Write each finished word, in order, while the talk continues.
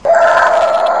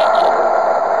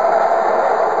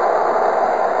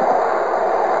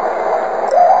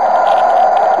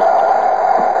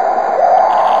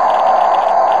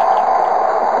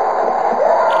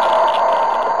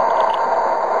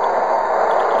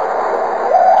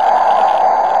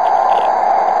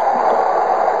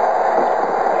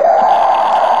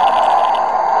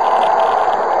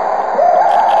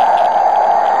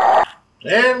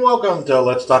And welcome to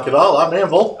Let's Talk It All. I'm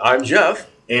Anvil. I'm Jeff.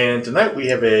 And tonight we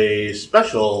have a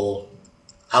special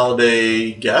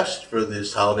holiday guest for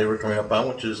this holiday we're coming up on,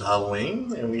 which is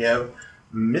Halloween. And we have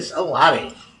Miss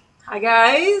Alani. Hi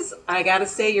guys. I gotta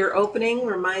say your opening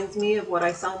reminds me of what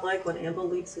I sound like when Anvil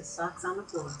leaves his socks on the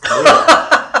floor.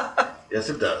 Yes,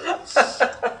 it does.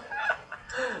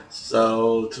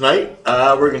 So tonight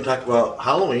we're going to talk about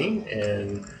Halloween,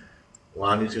 and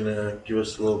Lonnie's going to give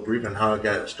us a little brief on how it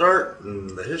got its start and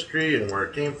the history and where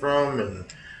it came from and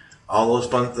all those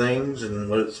fun things and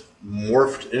what it's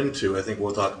morphed into. I think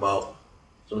we'll talk about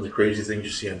some of the crazy things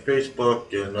you see on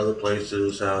Facebook and other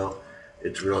places, how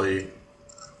it's really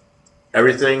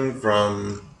everything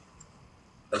from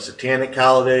a satanic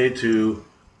holiday to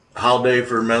a holiday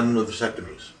for men with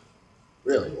vasectomies.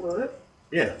 Really? What?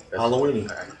 Yeah, Halloweeny.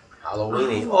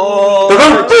 Halloweeny. Oh,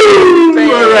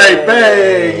 all right,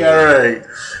 bang! All right.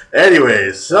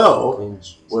 Anyway, so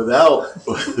without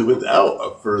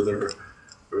a further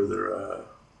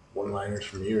one-liners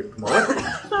from you, come on,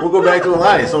 we'll go back to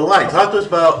Alani. So, Alani, talk to us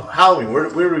about Halloween. Where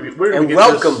do we get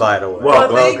welcome, this? by the way.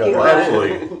 Welcome, Thank you.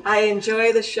 absolutely. I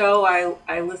enjoy the show.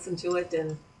 I listen to it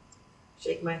and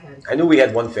shake my head. I knew we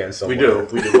had one fan somewhere.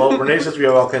 We do. Well, Renee says we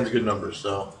have all kinds of good numbers.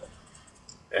 So,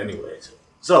 anyways,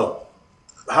 so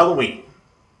Halloween.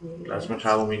 Not so much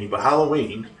Halloweeny, but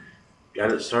Halloween.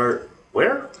 Got it start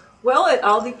where? Well, it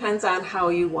all depends on how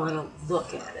you want to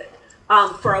look at it.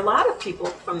 For a lot of people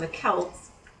from the Celts,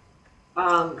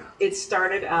 it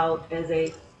started out as a...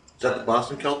 Is that the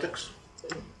Boston Celtics?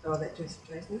 Oh, that just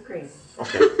drives me crazy.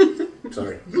 Okay.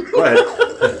 Sorry. Go ahead.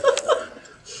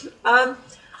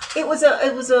 It was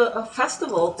a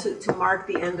festival to mark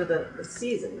the end of the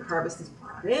season. The harvest is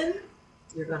brought in.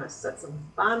 You're going to set some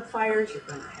bonfires. You're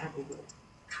going to have a little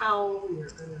cow. You're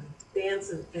going to dance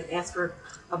and ask for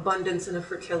abundance and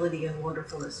fertility and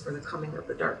wonderfulness for the coming of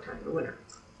the dark time, the winter.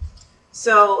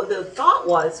 So the thought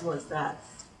was that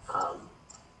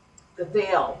the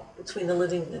veil between the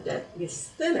living and the dead is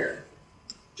thinner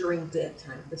during that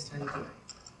time, this time of year.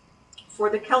 For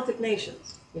the Celtic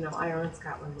nations, Ireland,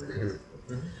 Scotland, where it is.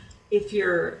 Mm-hmm. If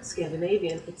you're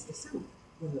Scandinavian, it's the summer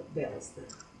when the veil is thinner.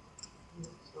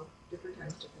 So different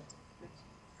times, different times.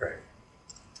 Right.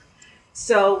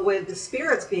 So with the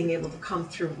spirits being able to come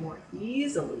through more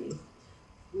easily,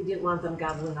 we didn't want them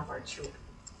gobbling up our children.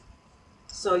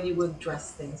 So you would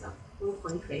dress things up, a little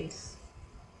funny face,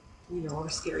 or a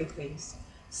scary face,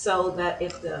 so that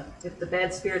if the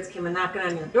bad spirits came and knocking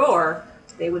on your door,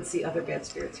 they would see other bad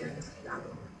spirits here and they said,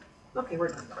 okay, we're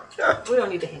done. We don't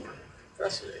need to hang out.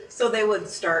 Fascinating. So they would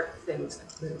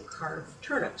carve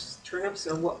turnips. Turnips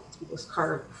are what was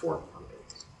carved before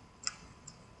pumpkins.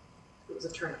 It was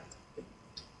a turnip.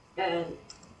 And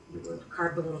you would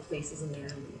carve the little faces in there.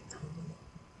 And,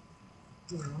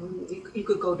 you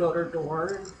could go door to door.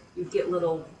 And you'd get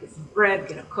some bread,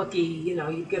 get a cookie.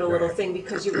 You'd get a little thing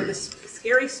because you were the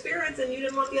scary spirits and you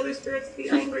didn't want the other spirits to be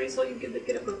angry, so you get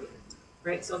a cookie.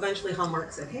 Right? So eventually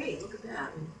Hallmark said, hey, look at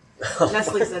that. And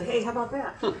Nestle said, hey, how about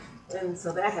that? And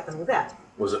so that happened with that.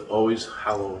 Was it always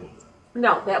Halloween?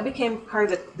 No, that became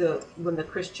part of when the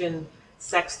Christian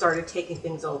sects started taking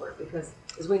things over, because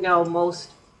as we know,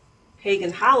 most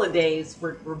pagan holidays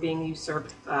were being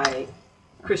usurped by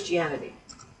Christianity.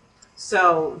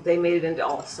 So they made it into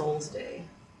All Souls Day.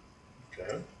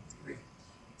 Okay.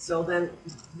 So then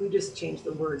we just changed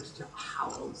the words to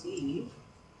Hallows Eve.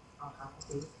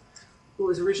 It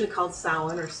was originally called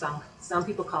Samhain, or some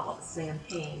people call it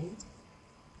Samhain.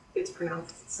 It's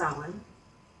pronounced Samhain.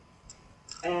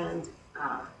 And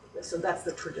so that's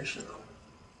the traditional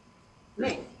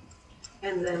name.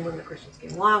 And then when the Christians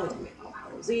came along, we made All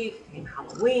Hallows Eve, became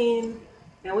Halloween.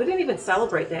 And we didn't even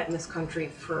celebrate that in this country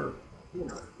for,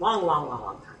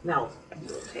 long time. Now,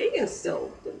 the pagans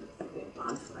still did a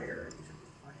bonfire.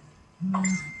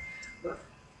 But,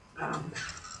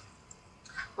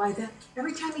 why that?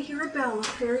 Every time you hear a bell, a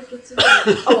fairy gets his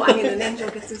wings. An angel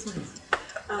gets his wings.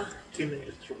 Demon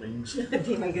gets your wings.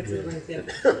 Demon gets his wings, yeah.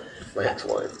 My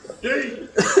ex-wife.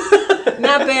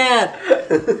 Not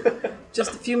bad.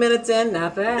 Just a few minutes in,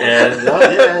 not bad.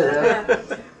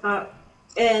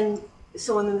 And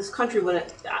so in this country, when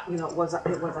it was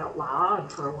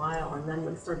outlawed for a while, and then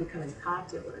when it started becoming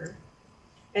popular,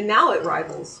 and now it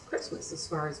rivals Christmas as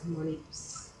far as money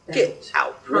spent. Get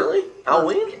out! Really?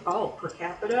 Halloween? Per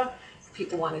capita.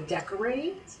 People want to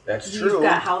decorate. That's true. You've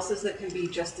got houses that can be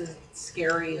just as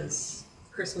scary as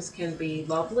Christmas can be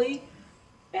lovely,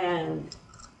 and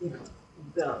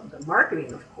the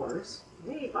marketing, of course.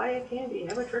 Hey, buy a candy,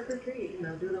 have a trick or treat,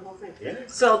 do the whole thing. Yeah.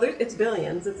 So it's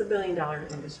billions. It's $1 billion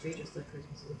industry, just like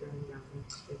Christmas is $1 billion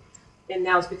industry. And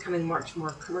now it's becoming much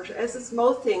more commercial, as is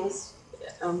most things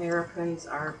Americans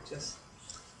are just,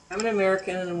 I'm an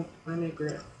American and I'm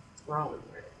immigrant. We're all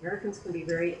immigrant. Americans can be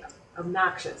very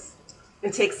obnoxious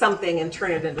and take something and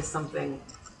turn it into something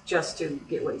just to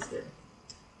get wasted.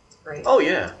 Right? Oh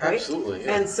yeah, Right? absolutely.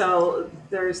 Yeah. And so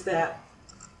there's that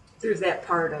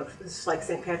part of, it's like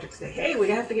St. Patrick's Day. Hey, we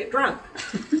have to get drunk.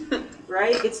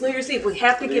 Right? It's New Year's Eve. We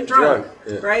have to get drunk.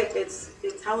 Yeah. Right? It's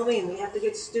Halloween. We have to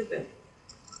get stupid.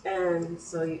 And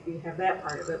so you have that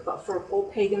part of it. But for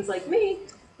old pagans like me,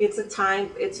 it's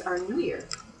our New Year.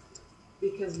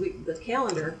 Because the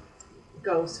calendar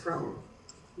goes from,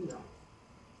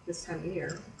 this time of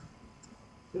year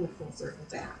in the full circle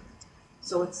back.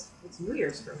 So it's New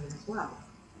Year's for me as well.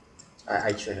 I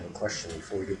actually have a question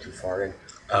before we get too far in.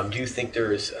 Do you think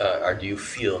there is, or do you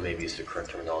feel, maybe is the correct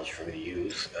terminology for me to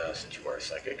use, since you are a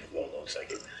psychic, a well-known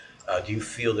psychic, do you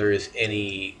feel there is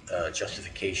any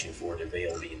justification for the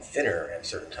veil being thinner at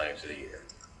certain times of the year,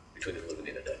 between the living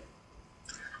and the dead?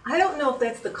 I don't know if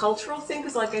that's the cultural thing,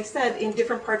 because like I said, in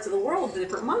different parts of the world,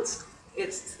 different months,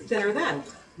 it's thinner then.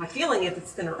 My feeling is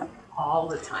it's thinner all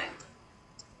the time.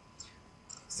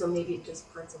 So maybe it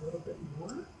just parts a little bit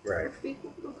more. Right. If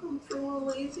people will come through a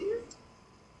little easier.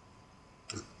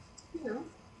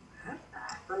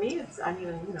 For me, it's,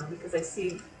 because I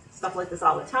see stuff like this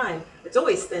all the time, it's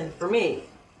always thin for me.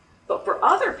 But for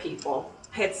other people,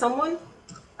 I had someone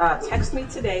text me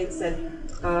today that said,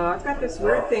 I've got this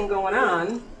weird thing going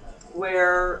on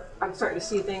where I'm starting to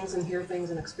see things and hear things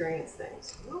and experience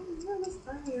things. Well, this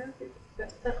time of year,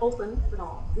 that open at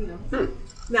all,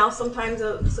 Now, sometimes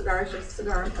a cigar is just a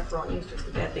cigar, and pepperoni is just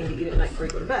a bad thing to eat at night before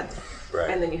you go to bed. Right.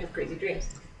 And then you have crazy dreams.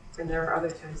 And there are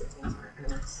other times that things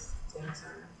aren't, and things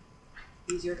are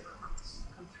easier to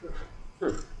come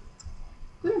through.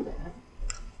 Good and bad.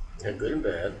 Yeah, good and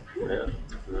bad. Yeah,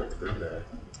 good and bad.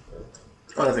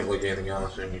 Well, I think like anything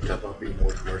else, and you talk about being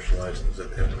more commercialized things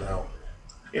that have now.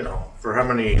 For how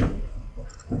many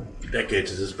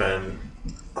decades has this been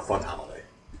a fun holiday?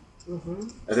 Mm-hmm.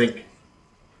 I think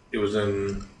it was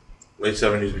in late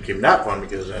 70s became not fun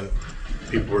because then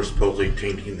people were supposedly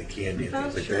tainting the candy and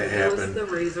things like that happened. The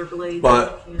razor blade.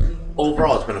 But candy.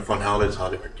 Overall, it's been a fun holiday. It's a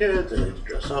holiday for kids. They need to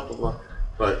dress up a lot.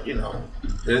 But,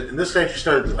 and this actually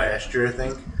started last year, I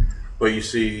think. But you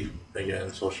see,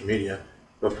 again, social media,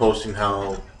 but posting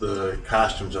how the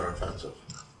costumes are offensive.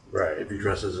 Right. If you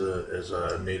dress as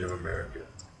a Native American,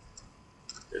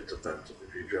 it's offensive.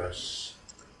 If you dress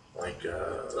like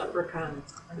a leprechaun,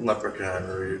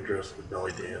 or you dress like a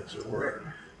belly dancer, or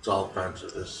it's all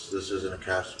offensive. This isn't a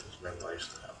costume. It's been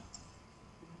lifestyle.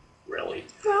 Really?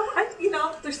 Well,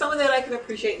 there's some of that I can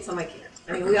appreciate and some I can't.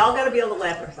 I mean, we all got to be able to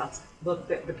laugh at ourselves. Look,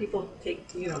 the people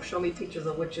show me pictures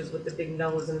of witches with the big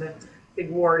nose and the big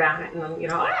wart on it, and then,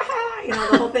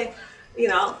 the whole thing.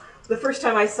 The first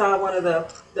time I saw one of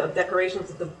the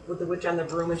decorations with the witch on the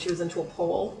broom and she was into a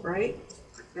pole, right?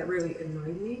 That really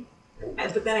annoyed me.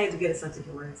 But then I had to get a sense of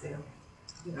humor and say,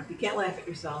 if you can't laugh at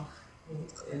yourself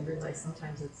and realize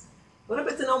sometimes what if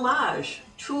it's an homage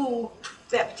to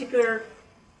that particular,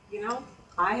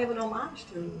 I have an homage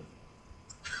to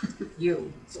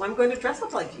you, so I'm going to dress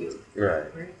up like you.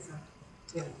 Right.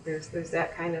 So, there's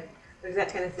that kind of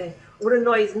thing. What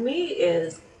annoys me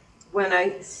is when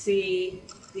I see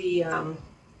the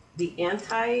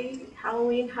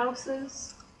anti-Halloween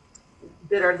houses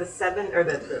that are the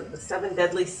seven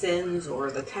deadly sins or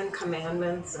the 10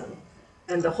 Commandments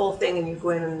and the whole thing, and you go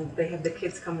in and they have the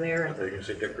kids come there I and thought you were going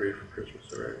to say decorate for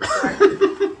Christmas, right?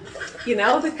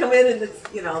 they come in and it's,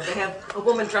 they have a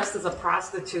woman dressed as a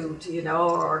prostitute,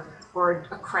 or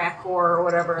a crack whore or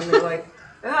whatever, and they're like,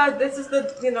 this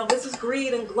is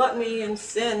greed and gluttony and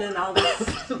sin and all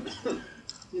this.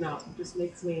 It just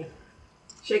makes me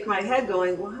shake my head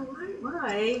going,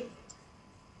 why?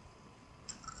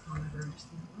 I'll never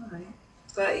understand why.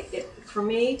 But for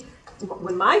me,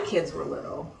 when my kids were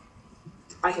little,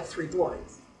 I have 3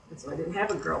 boys. And so I didn't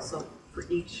have a girl. So for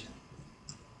each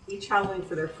Halloween,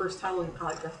 for their first Halloween,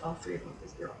 I dressed all 3 of them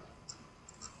as girls.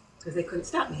 Because they couldn't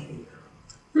stop me having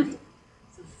a girl.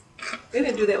 So they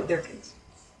didn't do that with their kids.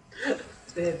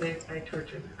 I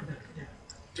tortured them.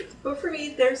 But for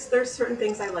me, there's certain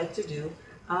things I like to do.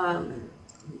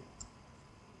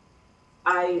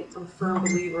 I am a firm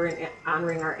believer in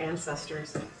honoring our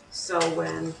ancestors. So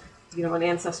when, an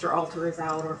ancestor altar is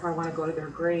out, or if I want to go to their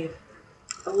grave,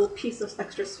 a little piece of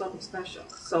extra something special.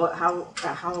 So at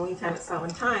Halloween time, at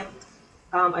Samhain,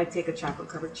 I'd take a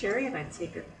chocolate-covered cherry and I'd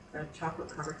take a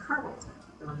chocolate-covered caramel.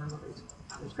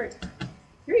 That was great.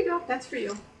 Here you go. That's for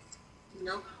you.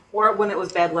 Or when it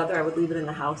was bad weather, I would leave it in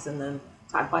the house and then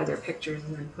I'd buy their pictures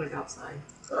and then put it outside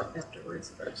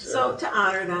afterwards. So to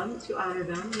honor them,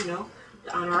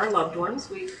 honor our loved ones,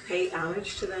 we pay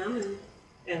homage to them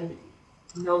and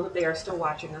know that they are still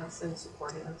watching us and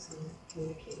supporting us and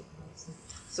communicating with us.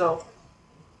 So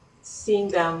seeing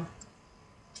them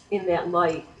in that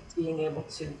light, being able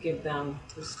to give them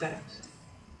respect,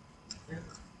 yeah,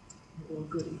 a little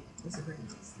goodie is a very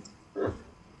nice thing.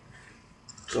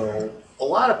 So a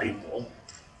lot of people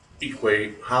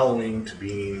equate Halloween to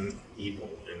being evil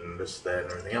and this, that,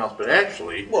 and everything else. But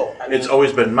actually, Well, I mean- it's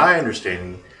always been my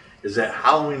understanding is that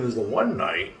Halloween is the one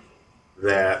night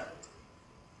that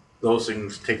those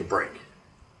things take a break.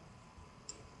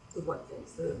 The what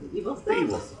things? The evil The things?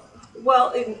 evil stuff.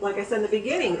 Well, like I said in the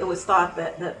beginning, it was thought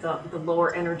that the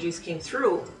lower energies came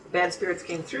through, the bad spirits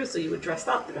came through, so you would dress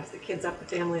the kids up, the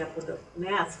family up with the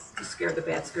masks to scare the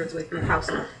bad spirits away from your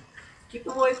household. Keep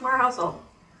them away from our household,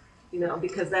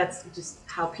 because that's just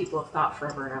how people have thought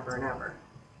forever and ever and ever.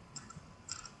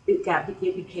 It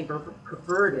became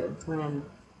perverted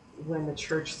when the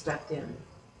church stepped in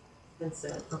and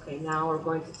said, okay, now we're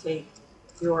going to take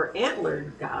your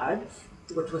antlered god,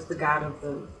 which was the god of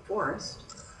the forest,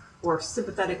 or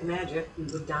sympathetic magic, we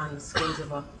would don the skins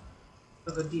of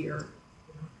a deer,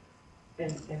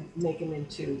 and make him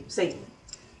into Satan.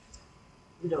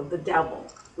 The devil,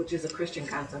 which is a Christian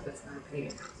concept, it's not a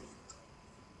pagan concept.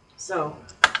 So,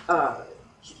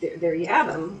 there you have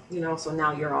him, so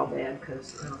now you're all bad,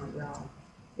 because,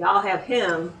 y'all have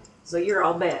him, so you're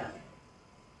all bad.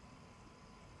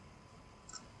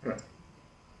 Right.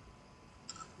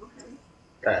 Okay.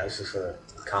 I was just gonna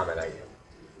comment.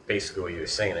 Basically what you were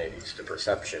saying, it's the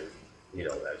perception,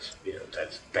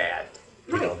 that's bad,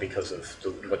 Right. because of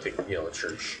what the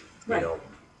church, Right.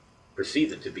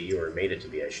 perceived it to be, or made it to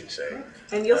be, I should say.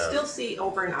 And you'll still see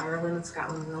over in Ireland and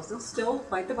Scotland, they'll still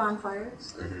light the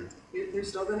bonfires. Mm-hmm. They're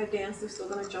still going to dance. They're still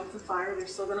going to jump the fire. They're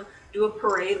still going to do a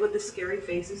parade with the scary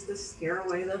faces to scare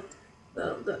away the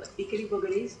ickety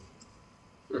boogities.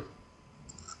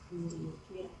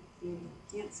 You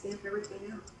can't stamp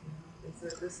everything out.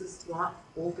 This is a lot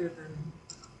older than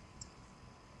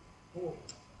old.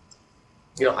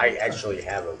 I actually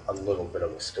have a little bit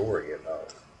of a story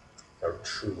about a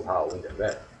true Halloween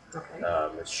event. Okay.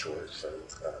 It's short. So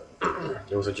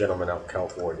there was a gentleman out in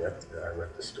California. I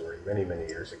read the story many, many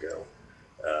years ago.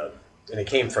 And it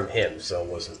came from him, so it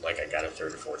wasn't like I got it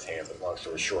third or fourth hand. But long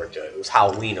story short, it was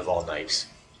Halloween of all nights.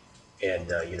 And,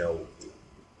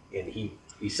 and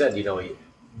he said,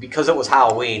 because it was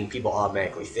Halloween, people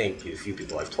automatically think, a few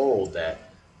people I've told,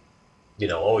 that,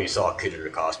 oh, you saw a kid in a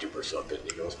costume or something.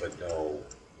 He goes, but no,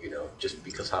 just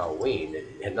because Halloween,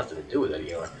 it had nothing to do with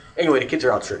it. Anyway, the kids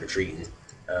are out trick-or-treating.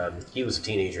 He was a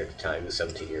teenager at the time. He was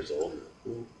 17 years old.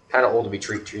 Kind of old to be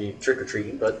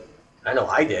trick-or-treating, but I know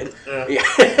I did. Yeah.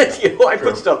 I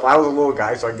put stuff. I was a little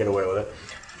guy, so I could get away with it.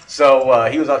 So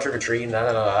he was out trick-or-treating,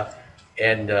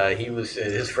 and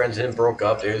his friends and him broke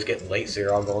up. They was getting late, so they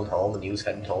were all going home, and he was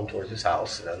heading home towards his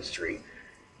house and on the street.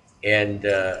 And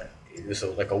it was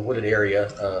like a wooded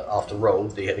area off the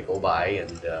road they had to go by,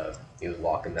 and he was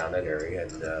walking down that area,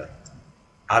 and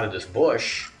out of this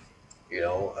bush,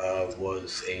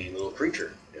 was a little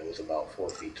creature. It was about 4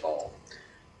 feet tall,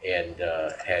 and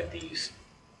had these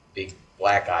big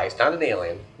black eyes. Not an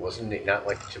alien, not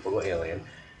like a typical alien,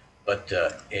 but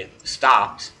it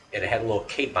stopped, and it had a little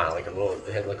cape on, it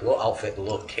had like a little outfit and a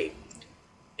little cape.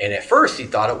 And at first he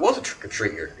thought it was a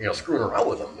trick-or-treater, screwing around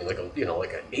with him, like an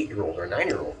 8-year-old or a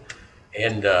 9-year-old.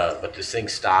 And but this thing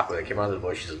stopped when it came out of the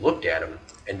bushes and looked at him,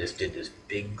 and just did this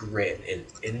big grin. And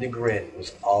in the grin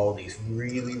was all these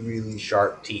really, really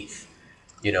sharp teeth,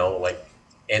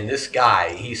 And this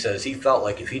guy, he says he felt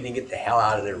like if he didn't get the hell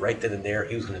out of there right then and there,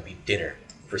 he was going to be dinner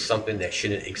for something that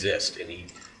shouldn't exist. And he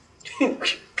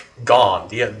gone.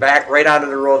 He had back right onto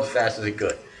the road as fast as he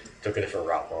could. Took a different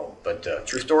route home. But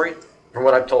true story, from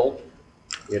what I've told,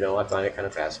 I find it kind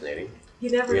of fascinating.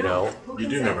 You never know. You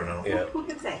do never know. Yeah. Who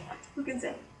can say? Who can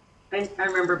say? I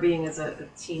remember being as a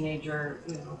teenager,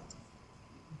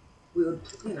 we would,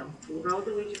 fool around with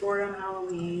the Ouija board on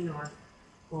Halloween,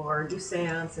 or do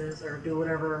seances, or do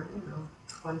whatever,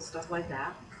 fun stuff like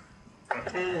that.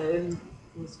 And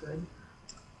it was good.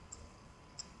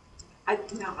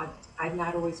 I've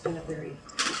not always been a very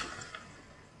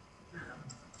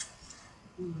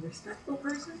respectful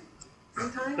person.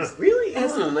 Sometimes. Really?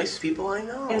 As- the nicest people I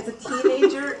know. As a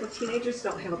teenager, the teenagers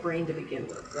don't have a brain to begin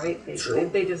with, right? They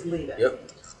just leave it.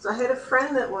 Yep. So I had a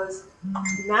friend that was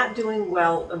not doing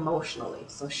well emotionally,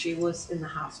 so she was in the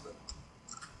hospital.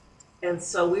 And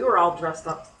so we were all dressed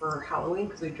up for Halloween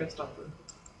because we dressed up for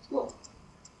school.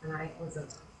 And I was a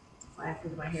laugh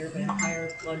with my hair,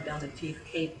 vampire, blood down the teeth,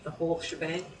 cape, the whole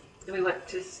shebang. And we went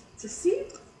to see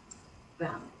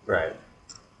them. Right.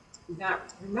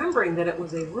 not remembering that it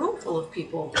was a room full of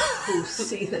people who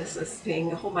see this as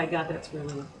being, oh my God, that's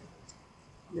really.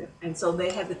 Yeah. And so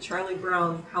they had the Charlie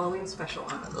Brown Halloween special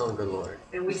on. Oh, good Lord.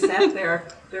 And we sat there.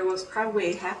 There was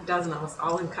probably half a dozen of us,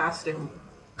 all in costume,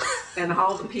 and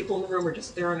all the people in the room were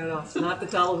just staring at us, not the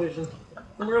television.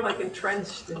 And we were like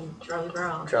entrenched in Charlie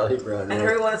Brown. Charlie Brown. And Yeah.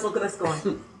 everyone was looking at us going,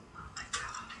 "Oh my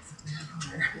God,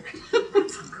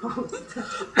 it's a ghost."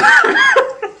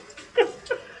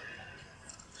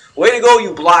 Way to go,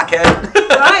 you blockhead!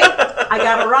 Right? I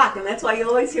got a rock, and that's why you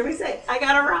always hear me say, "I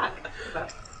got a rock."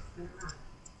 But,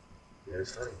 Yeah,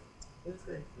 it's funny. it was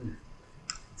good.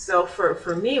 So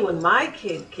for me, when my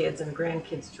kids and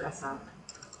grandkids dress up,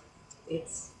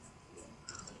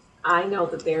 I know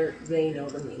that they know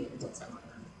the meaning of what's going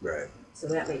on. Right. So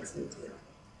that makes me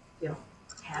feel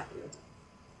happier.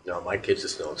 No, my kids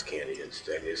just know it's candy.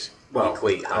 That is Well,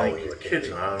 equate I Halloween think the with kids,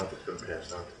 candy. I don't know if it's been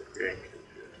passed on to the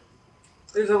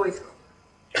grandkids There's always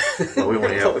yet. But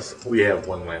we have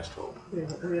one last hope. we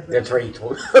have That's right. You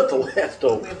told the last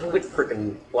We have like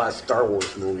freaking last Star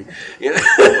Wars movie. Yeah.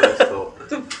 Last hope.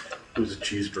 It was a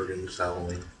cheeseburger this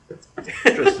Halloween.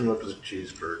 Dressed him up as a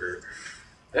cheeseburger.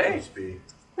 Hey. Must be.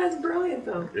 That's brilliant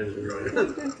though. It is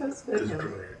brilliant. It does fit It is him.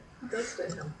 brilliant. It does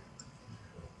fit him.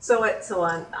 So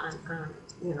on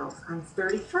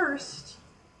 31st,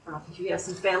 if you have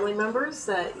some family members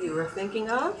that you were thinking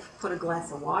of, put a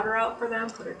glass of water out for them,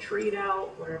 put a treat out,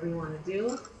 whatever you want to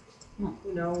do.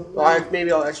 Well,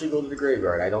 maybe I'll actually go to the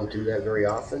graveyard. I don't do that very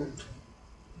often.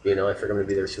 You know, I figure I'm going to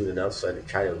be there soon enough, so I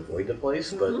try to avoid the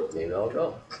place, but maybe I'll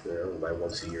go. You know, my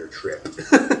once-a-year trip.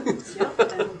 Yep,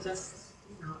 and just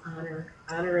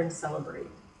honor and celebrate.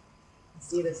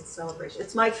 See it as a celebration.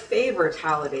 It's my favorite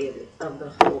holiday of the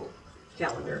whole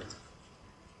calendar.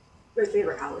 My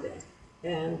favorite holiday,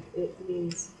 and it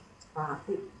means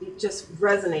it just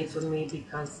resonates with me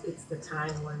because it's the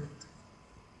time when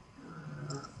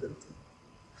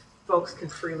folks can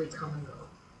freely come and go,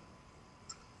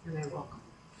 and I welcome.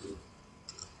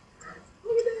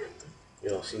 Look at that. You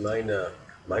know, see, mine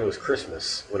was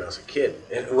Christmas when I was a kid.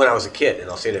 And I'll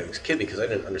say that I was a kid because I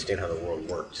didn't understand how the world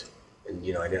worked. And,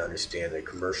 you know, I didn't understand the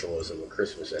commercialism of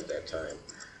Christmas at that time.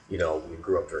 You know, we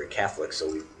grew up very Catholic, so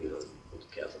we, went to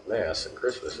Catholic Mass, and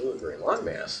Christmas, it was a very long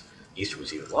Mass. Easter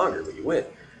was even longer, but you went.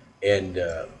 And,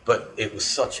 but it was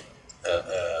such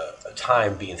a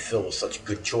time being filled with such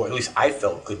good joy. At least I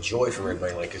felt good joy from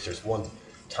everybody. Like, because there's one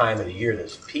time of the year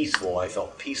that's peaceful. I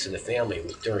felt peace in the family. It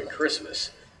was during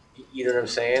Christmas. You know what I'm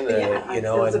saying?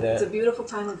 It's a beautiful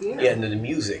time of year. Yeah, and the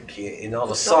music and all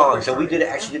the The songs. And we celebratory,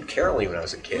 actually did caroling when I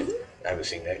was a kid. I haven't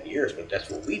seen that in years, but that's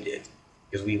what we did.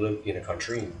 Because we lived in a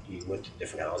country and you went to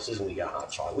different houses and we got hot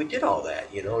chocolate. We did all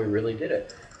that, we really did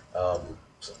it.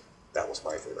 So that was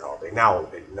my favorite holiday. No,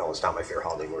 it's not my favorite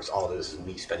holiday anymore. It's all this is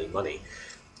me spending money.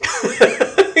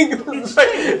 It's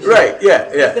changed. Right,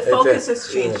 yeah. The focus has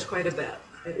changed quite a bit.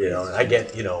 And I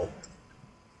get,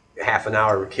 half an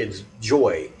hour of kids'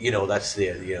 joy. That's the,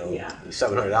 Yeah.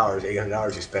 $700,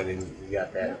 $800 you spend and you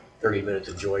got that 30 minutes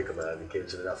of joy coming out of the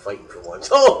kids and they're not fighting for once.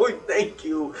 Oh, thank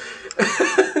you.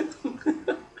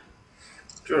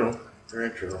 True.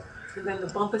 Very true. And then the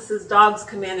Bumpus's dogs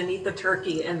come in and eat the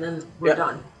turkey, and then we're Yeah.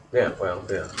 done. Yeah, well,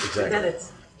 yeah, exactly. And then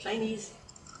it's Chinese.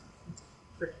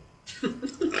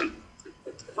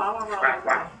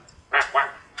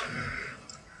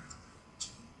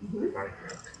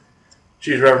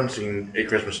 She's referencing A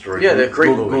Christmas Story. Yeah, that great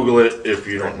movie. Google it if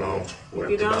you don't know what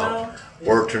You it's don't about. know?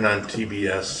 Or turn on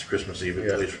TBS Christmas Eve. It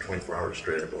Yeah. plays for 24 hours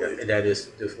straight, I believe. Yeah, that is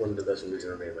just one of the best movies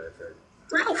ever made, my friend.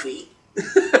 Ralphie.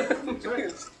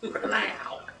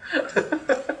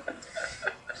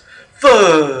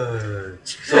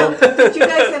 Fudge. So, did you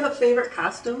guys have a favorite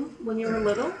costume when you were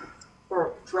little,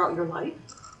 or throughout your life?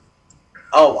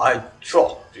 Oh,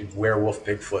 werewolf,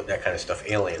 Bigfoot, that kind of stuff.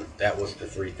 Alien. That was the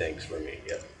three things for me.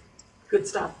 Yeah. Good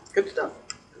stuff. Good stuff.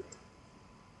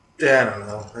 Yeah, I don't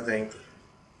know. I think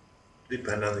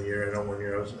depend on the year. I know one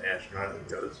year I was an astronaut. I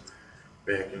think I was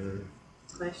back in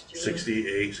Last year.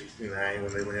 68, 69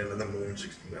 when they landed on the moon.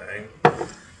 69.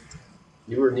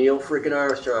 You were Neil freaking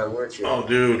Armstrong, weren't you? Oh,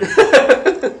 dude.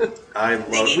 I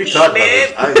love. We talked about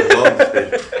this. I love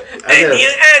this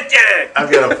picture.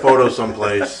 I've got a photo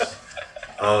someplace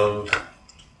of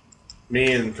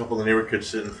me and a couple of the neighbor kids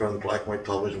sitting in front of the black and white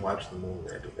television watching the moon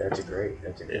landing. That's a great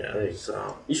Yeah, thing.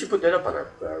 so You should put that up on our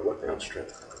webpage. I'm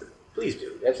straight. Please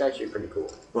do. That's actually pretty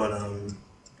cool. But I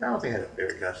don't think I had a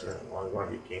favorite costume. I want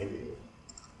to get candy.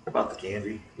 About the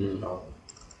candy. Mm.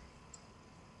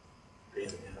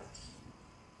 Anything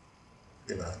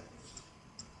else.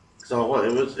 So what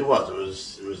it was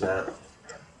that. It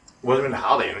wasn't even a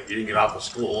holiday. You didn't get off of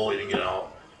school. You didn't get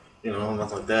out. You know,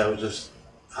 nothing like that. It was just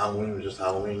Halloween was just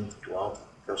Halloween. Go out,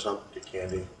 dress up, get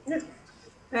candy.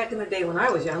 Back in the day when I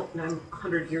was young, and I'm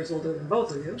 100 years older than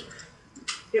both of you,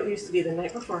 it used to be the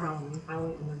night before Halloween,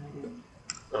 Halloween and the night of.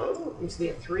 Oh, It used to be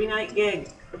a 3-night gig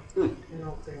in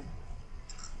Oakdale.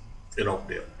 In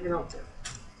Oakdale. In Oakdale.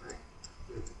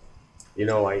 you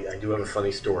know, I do have a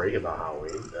funny story about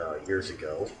Halloween. Years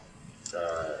ago,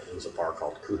 there was a bar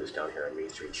called Kuda's down here on Main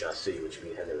Street, Shaw City, which we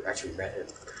had actually met in.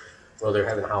 Well, they're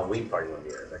having a Halloween party one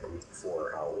year, like a week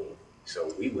before Halloween.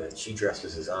 So we went. She dressed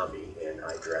as a zombie, and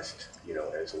I dressed,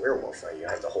 as a werewolf. I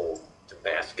had the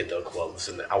mask and the gloves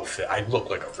and the outfit. I looked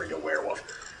like a freaking werewolf.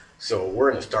 So we're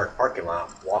in this dark parking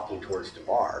lot, walking towards the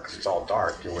bar because it's all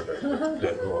dark. Where the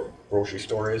little grocery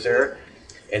store is there.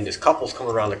 And this couple's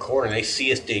coming around the corner, and they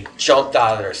see us. They jumped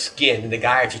out of their skin, and the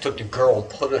guy actually took the girl and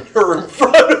put her in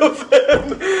front of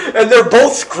him, and they're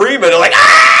both screaming. They're like,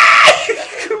 "Ah!"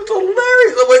 It was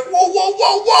hilarious. I'm like, "Whoa, whoa,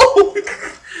 whoa, whoa!"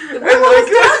 And like,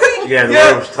 Yeah, the way I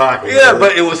was talking. yeah,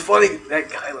 but it was funny. That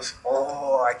guy was,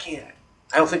 I can't.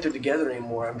 I don't think they're together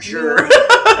anymore. I'm sure. I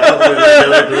don't think they're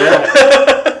together that.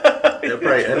 It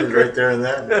probably ended right there and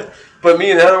then. But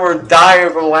me and Heather were dying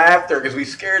from laughter because we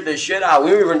scared the shit out. We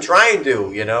weren't even trying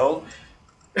to.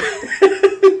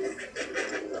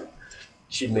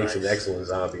 She makes an excellent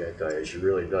zombie, I tell you. She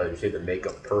really does. She did the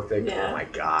makeup perfect. Yeah. Oh my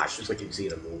gosh, just like you'd see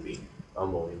in a movie.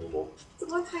 Unbelievable. It's the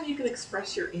one time you can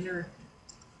express your inner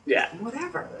Yeah.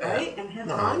 whatever, right? And have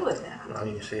No. fun with that. Now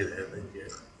you say that, then you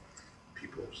get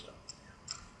people and stuff.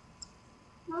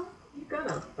 Well, you're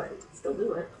gonna, but still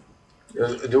do it.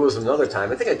 There was another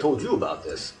time, I think I told you about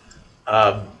this.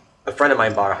 A friend of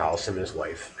mine bought a house, him and his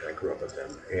wife, and I grew up with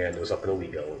them, and it was up in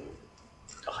Owego, and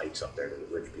the heights up there that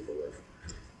the rich people live.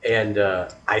 And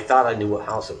I thought I knew what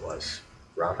house it was.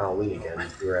 Around Halloween again,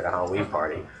 we were at a Halloween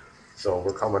party. So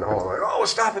we're coming home, I'm like, we'll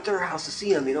stop at their house to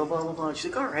see him, blah, blah, blah.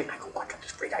 She's like, all right. I go, I got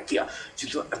this great idea.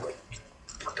 She's like, I'm like,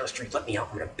 walk down the street, let me out.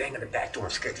 I'm going to bang on the back door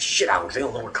and scare the shit out of them because they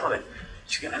don't know we're coming.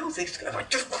 She's like, I don't think so. I'm like,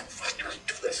 just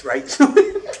do this, right?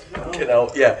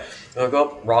 Yeah. I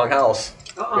go, wrong house.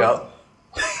 Uh-oh.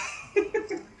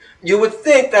 Yep. You would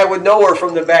think that I would know her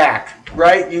from the back,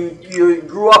 right? You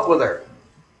grew up with her,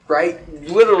 right?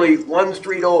 Literally one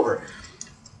street over.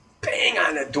 Bang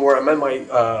on the door. I'm in my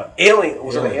alien.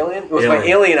 Was it an alien? It was my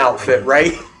alien outfit,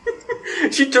 right?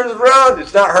 She turns around.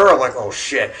 It's not her. I'm like, oh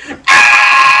shit.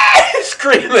 Ah!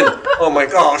 Screaming. Oh my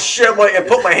god, oh shit. And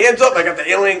put my hands up. I got the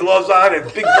alien gloves on and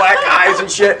big black eyes and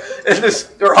shit. And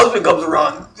their husband comes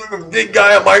around. Big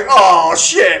guy. I'm like, oh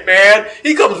shit, man.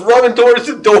 He comes running towards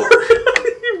the door.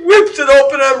 He whips it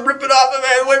open and I'm ripping off the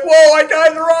man. I'm like, whoa, I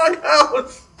died in the wrong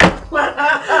house.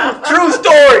 True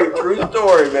story,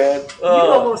 man. You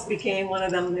almost became one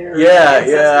of them there.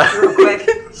 Yeah. Real quick.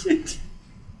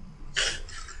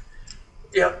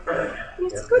 Yep.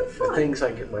 It's good The fun. things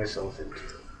I get myself into.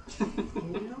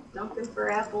 Dumping for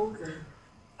apples and.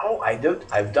 Oh, I've done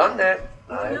that.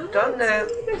 I've done that.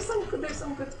 There's some good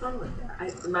fun with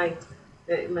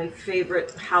that. My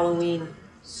favorite Halloween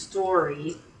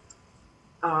story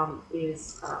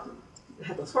is the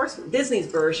Headless Horseman, Disney's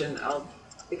version of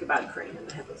Ichabod Crane and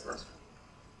the Headless Horseman.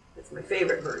 It's my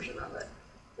favorite version of it,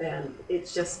 and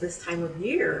it's just this time of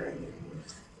year and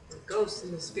the ghosts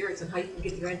and the spirits and how you can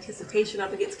get your anticipation up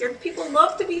and get scared. People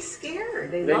love to be scared.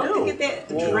 They love to get that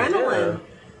adrenaline,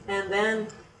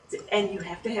 and you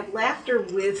have to have laughter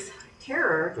with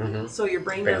terror, so your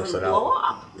brain Balance doesn't it blow out.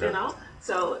 up. Yeah.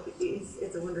 So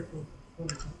it's a wonderful,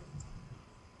 wonderful.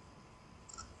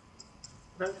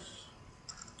 Nice.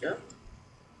 Yeah.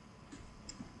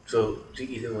 So, do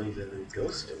either one of you have any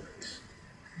ghost stories?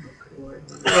 Lord.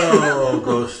 Oh,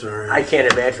 ghost story. I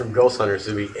can't imagine from ghost hunters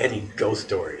to be any ghost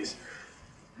stories.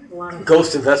 I have a lot of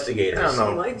Ghost investigators. I don't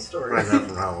know. life Right stories. now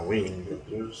from Halloween, but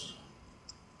there's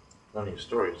plenty of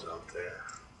stories out there.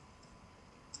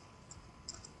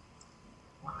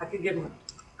 I could give them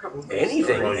a couple of ghost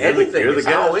Anything, stories. anything. you're the It's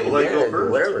guest. Halloween, We'll let you go yeah,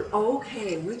 first. whatever.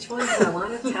 Okay, which one do I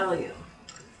want to tell you?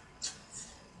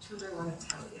 Which one do I want to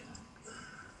tell you?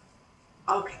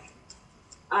 Okay.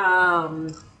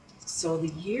 So the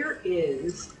year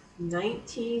is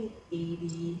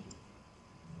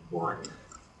 1981.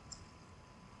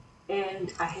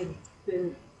 And I had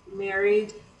been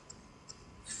married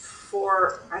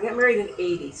I got married in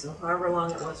 80, so however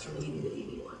long it was from 80 to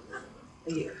 81, I don't know,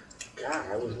 a year. God,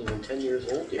 I wasn't even 10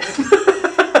 years old yet.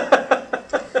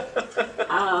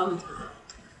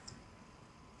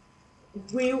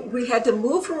 We had to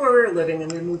move from where we were living, and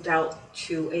we moved out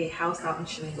to a house out in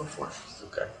Shenango Forest.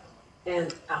 Okay.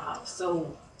 And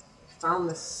so I found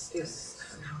this. I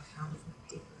found it in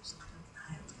the papers.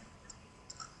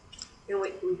 And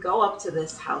we go up to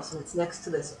this house, and it's next to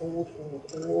this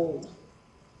old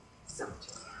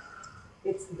cemetery.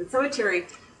 The cemetery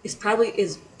is probably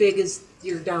as big as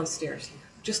your downstairs here.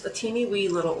 Just a teeny wee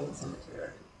little old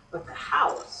cemetery. But the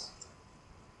house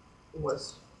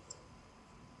was,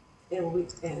 and we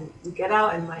get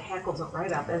out, and my hackles went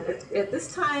right up. And at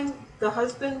this time, the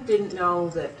husband didn't know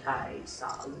that I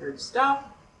saw weird stuff.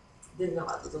 Didn't know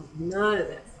I was none of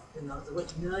that stuff. Didn't know I was a witch.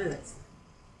 None of that stuff.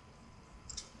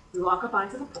 We walk up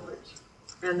onto the porch,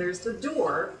 and there's the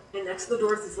door, and next to the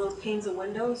door is these little panes of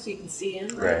windows so you can see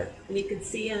in, Right. And you can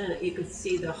see in, and you can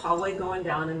see the hallway going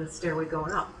down and the stairway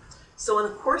going up. So in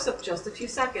the course of just a few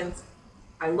seconds,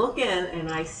 I look in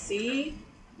and I see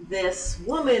this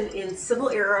woman in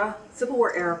Civil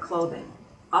War era clothing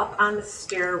up on the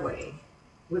stairway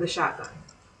with a shotgun.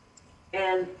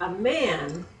 And a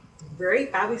man,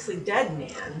 very obviously dead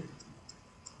man,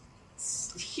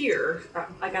 here,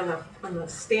 like on the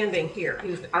standing here, he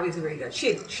was obviously very dead.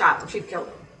 She had shot him, she'd killed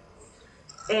him.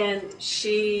 And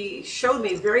she showed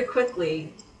me very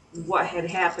quickly what had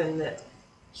happened, that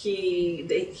he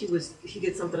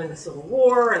did something in the Civil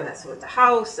War, and that's with the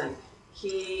house, and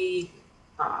she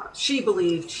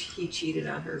believed he cheated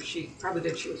on her. She probably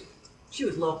did. She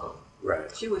was loco. Right.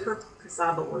 Her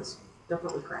casaba was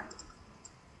definitely cracked.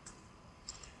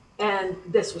 And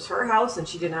this was her house, and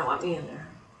she did not want me in there.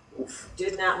 Oof.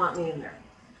 Did not want me in there.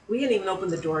 We hadn't even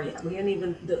opened the door yet. We hadn't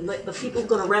even, the people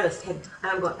going to rent us had,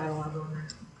 I'm going, I don't want to go in there.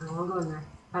 I don't want to go in there.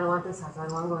 I don't want this house. I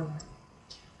don't want to go in there.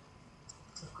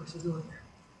 So of course we go in there.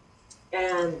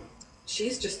 And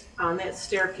she's just on that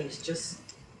staircase, just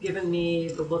giving me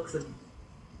the looks of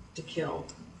to kill.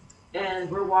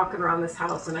 And we're walking around this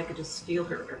house, and I could just feel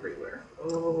her everywhere.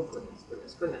 Oh,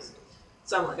 goodness.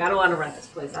 So I'm like, I don't want to rent this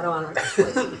place. I don't want to rent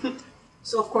this place.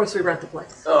 So of course we rent the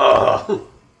place. Oh.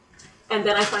 And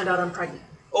then I find out I'm pregnant.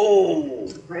 Oh.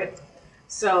 Right?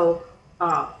 So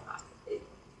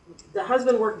the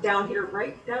husband worked down here,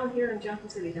 right down here in Johnson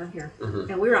City, down here.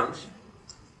 Mm-hmm. And we were out,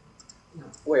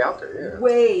 Way out there, yeah.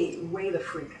 way the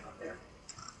freak out there.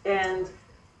 And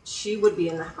she would be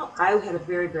in the house. I had a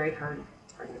very, very hard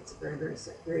pregnancy, very, very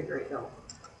sick, very, very ill.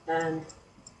 And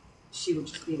she would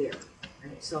just be there.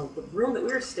 Right? So the room that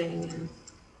we were staying in,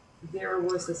 there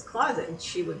was this closet, and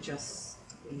she would just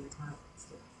be in the closet.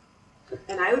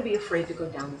 And I would be afraid to go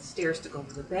down the stairs to go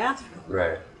to the bathroom.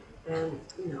 Right. And,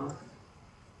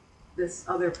 this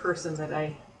other person that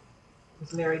I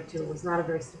was married to was not a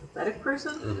very sympathetic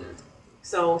person. Mm-hmm.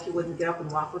 So he wouldn't get up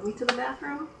and walk with me to the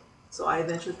bathroom. So I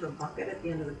eventually put a bucket at the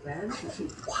end of the bed.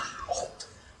 Wow.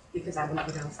 Because I wouldn't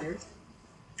go downstairs.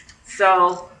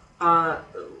 So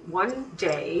one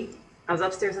day, I was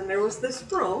upstairs, and there was this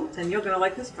room, and you're going to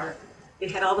like this part.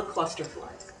 It had all the cluster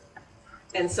flies.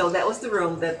 And so that was the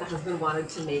room that the husband wanted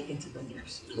to make into the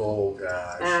nursery. Oh,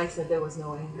 gosh. And I said there was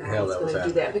no way I Hell, was that was going to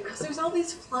do that, happening. because there's all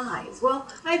these flies. Well,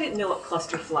 I didn't know what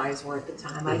cluster flies were at the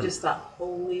time. I just thought,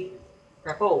 holy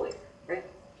crapoli, right?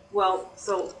 Well,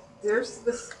 so there's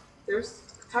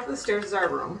top of the stairs is our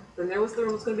room. Then there was the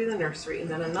room that's going to be the nursery, and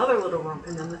then another little room,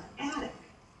 and then the attic.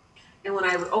 And when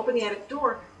I would open the attic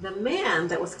door, the man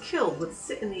that was killed would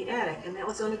sit in the attic, and that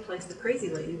was the only place the crazy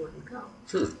lady wouldn't go.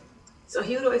 So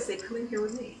he would always say, come in here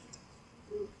with me.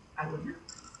 I would not.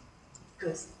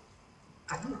 Because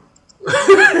I don't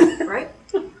know. Right?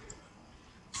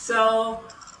 So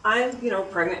I'm,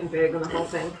 pregnant and big and the whole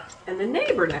thing. And the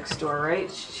neighbor next door,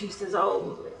 right, she says,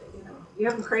 oh, you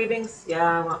having cravings?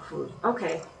 Yeah, I want food.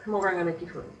 Okay, come over, I'm going to make you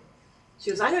food. She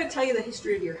goes, I'm going to tell you the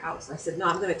history of your house. I said, no,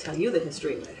 I'm going to tell you the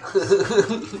history of my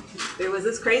house. There was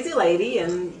this crazy lady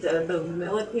in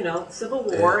the Civil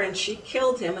War, and she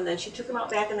killed him, and then she took him out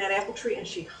back in that apple tree, and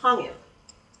she hung him.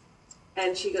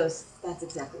 And she goes, that's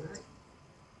exactly right.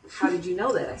 How did you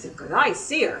know that? I said, because I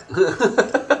see her.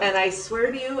 And I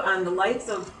swear to you, on the lights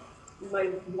of my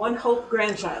one hope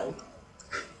grandchild,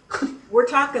 we're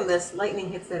talking this,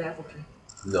 lightning hits that apple tree.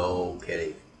 No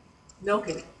kidding. No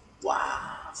kidding.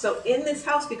 Wow. So in this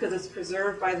house, because it's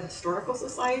preserved by the Historical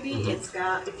Society, it's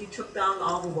got, if you took down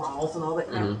all the walls and all that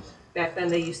crap, back then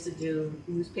they used to do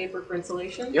newspaper for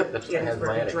insulation. Yep, that's what I had in my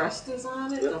where attic. addresses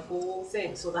on it, the whole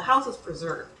thing. So the house is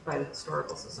preserved by the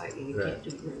Historical Society. You can't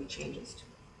do really changes to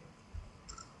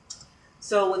it.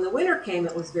 So when the winter came,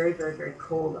 it was very, very, very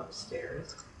cold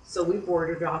upstairs. So we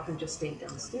boarded off and just stayed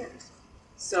downstairs.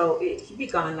 So he'd be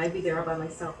gone, and I'd be there all by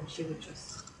myself, and she would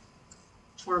just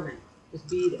torment. Just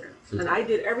be there. And I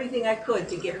did everything I could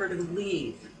to get her to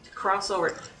leave, to cross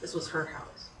over. This was her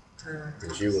house.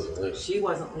 And she wasn't leaving. She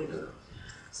wasn't leaving.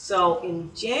 So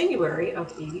in January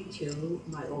of '82,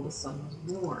 my oldest son was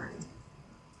born.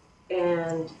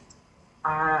 And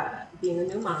being a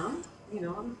new mom,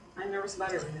 I'm nervous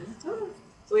about everything. So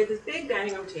we had this big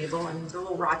dining room table and the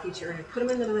little rocky chair, and I put him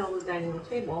in the middle of the dining room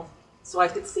table so I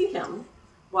could see him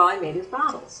while I made his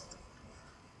bottles.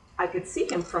 I could see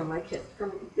him from my kitchen.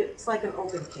 It's like an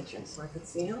open kitchen, so I could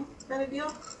see him, kind of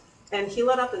deal. And he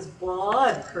let out this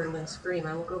blood-curdling scream.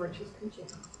 I look over and she's pinching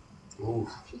him. Ooh.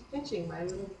 She's pinching my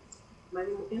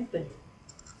little infant.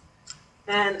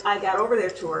 And I got over there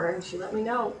to her, and she let me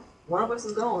know one of us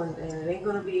is going, and it ain't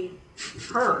going to be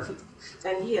her.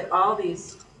 And he had all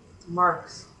these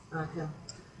marks on him.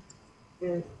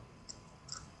 And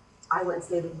I went and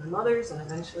stayed with my mother's, and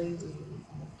eventually we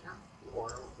moved out. Wow.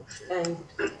 And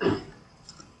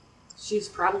she's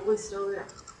probably still there.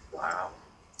 Wow.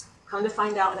 Come to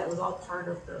find out, that was all part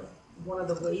of one of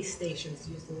the way stations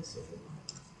used in the Soviet Union.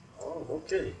 Oh,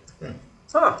 okay.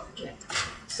 Huh. Yeah.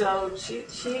 So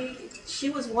she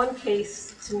was one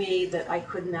case to me that I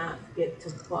could not get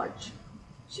to budge.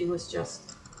 She was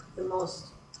just the most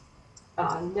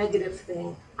negative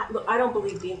thing. Look, I don't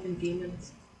believe in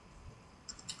demons.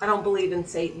 I don't believe in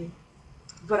Satan,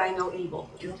 but I know evil.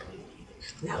 You don't believe in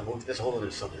demons? No. That's a whole other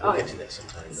subject. Oh, We'll yeah. get to that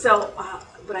sometime. So,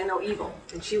 but I know evil,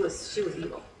 and she was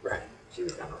evil. Right. She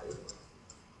was definitely evil.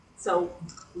 So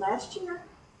last year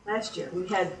we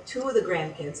had two of the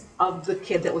grandkids of the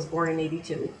kid that was born in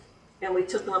 '82, and we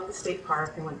took them up to State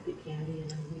Park and went to get candy,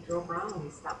 and then we drove around and we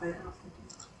stopped by the house.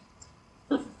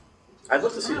 I'd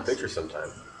love to see the picture sometime.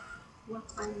 Well,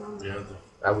 I'm mom. Yeah.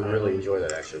 I would really enjoy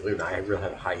that, actually. Believe it or not, I really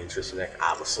have a high interest in that.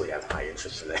 Obviously, I have a high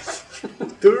interest in that.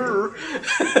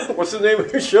 What's the name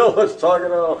of your show? Let's talk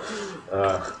it out.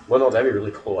 Well, no, that'd be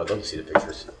really cool. I'd love to see the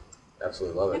pictures.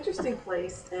 Absolutely love it. Interesting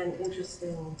place and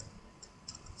interesting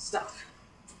stuff.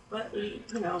 But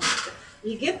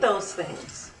you get those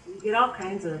things. You get all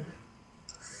kinds of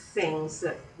things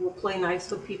that will play nice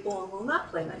with people and will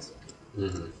not play nice with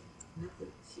people. Mm-hmm.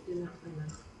 She did not play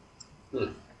nice.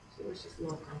 She was just a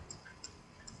little comfortable.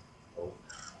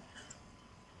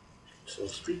 So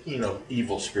speaking of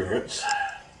evil spirits,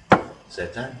 it's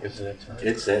that time. Isn't it time?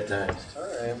 It's that time.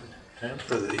 Time. Time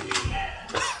for the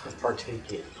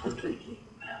Partaking partaking.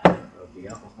 of the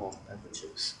alcohol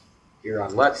beverages. Here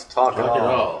on Let's Talk It Talk It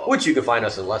All, All. which you can find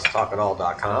us at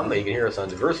letstalkitall.com. You can hear us on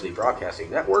Diversity Broadcasting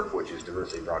Network, which is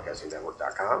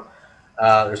diversitybroadcastingnetwork.com.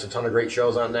 There's a ton of great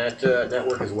shows on that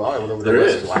network as well. I went over the There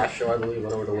list is. last show, I believe.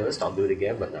 Went over the list. I'll do it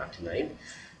again, but not tonight.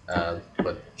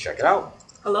 But check it out.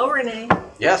 Hello, Renee.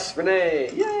 Yes,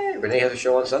 Renee. Yay! Renee has a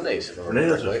show on Sundays. If I remember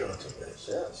Renee has a correctly. show on Sundays.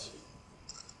 Yes.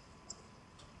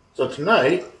 So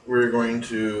tonight we're going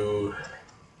to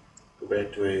go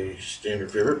back to a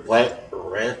standard favorite, Black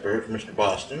Raspberry from Mr.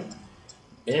 Boston.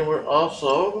 And we're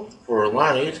also, for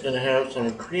Lonnie, it's going to have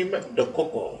some cream de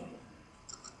coco.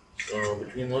 So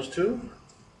between those two,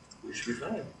 we should be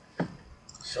fine.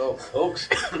 So, folks,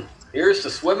 here's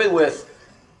to swimming with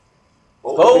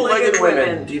Bow-legged bow-legged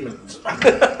women. Demons.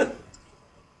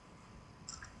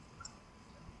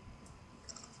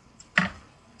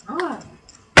 Oh,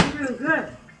 you're really good.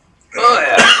 Oh,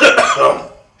 yeah.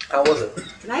 How was it?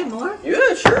 Can I have more?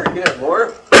 Yeah, sure. You can have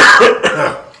more.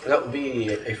 That would be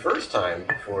a first time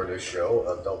for this show,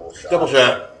 a double shot. Double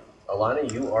shot.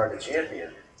 Alani, you are the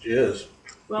champion. She is.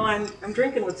 Well, I'm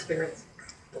drinking with spirits.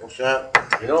 Double shot.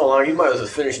 You know, Alani, you might as well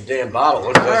finish the damn bottle.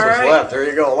 Look at this All what's right. left. There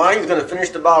you go. Alani's going to finish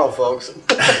the bottle, folks.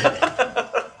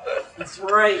 That's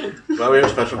right. Well, we have a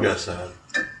special guest on.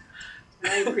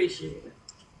 I appreciate it.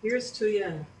 Here's to you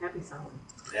and happy Samhain.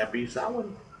 Happy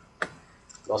Samhain.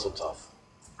 Also tough.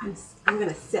 I'm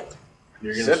gonna sip.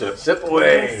 You're going to Sip, sip. sip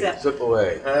away. Sip. Sip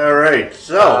away. All right.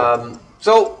 So,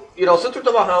 So, you know, since we're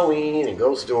talking about Halloween and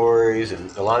ghost stories,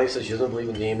 and Alani says she doesn't believe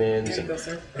in demons, Here you and go,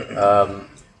 sir.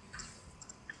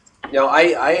 you know,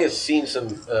 I have seen some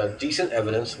decent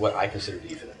evidence, what I consider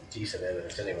decent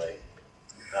evidence anyway,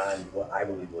 on what I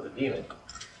believe was a demon.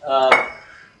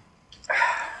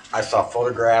 I saw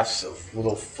photographs of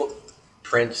little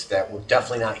footprints that were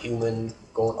definitely not human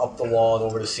going up the wall and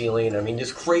over the ceiling. I mean,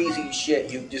 just crazy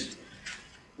shit.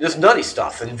 Just nutty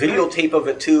stuff, and videotape of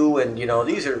it too. And you know,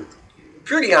 these are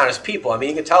pretty honest people. I mean,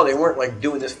 you can tell they weren't like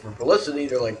doing this for publicity.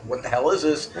 They're like, "What the hell is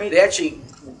this?" Right. They actually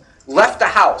left the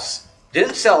house,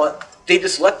 didn't sell it. They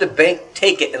just let the bank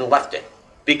take it and left it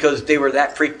because they were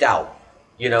that freaked out.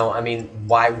 You know, I mean,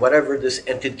 why whatever this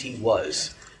entity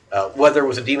was, whether it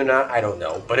was a demon or not, I don't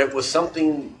know. But it was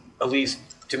something, at least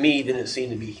to me, didn't seem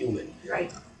to be human.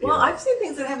 Right. Well, Yeah. I've seen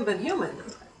things that haven't been human.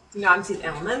 You know, I've seen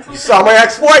elementals. You saw my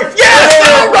ex-wife?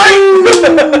 Yeah,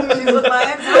 right. She's with my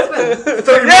ex-husband.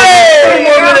 30 Yay!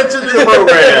 more minutes into the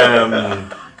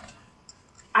program.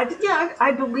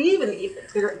 I believe in evil.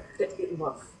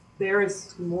 Look, there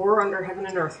is more under heaven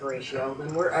and earth ratio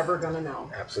than we're ever going to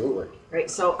know. Absolutely. Right?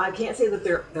 So I can't say that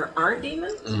there aren't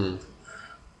demons. Mm-hmm.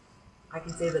 I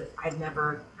can say that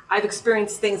I've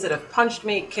experienced things that have punched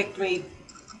me, kicked me,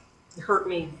 hurt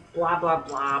me, blah, blah,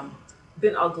 blah,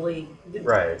 been ugly,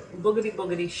 Right. boogity,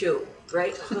 boogity, shoot,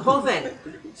 right? The whole thing.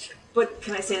 But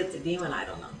can I say it's a demon? I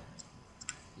don't know.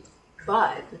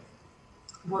 But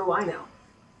what do I know,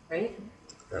 right?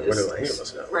 What do any of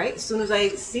us know? Right? As soon as I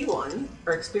see one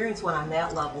or experience one on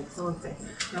that level, someone says,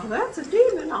 "No, that's a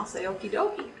demon," I'll say, "Okie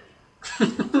dokie."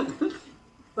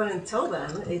 But until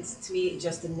then, it's to me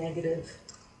just a negative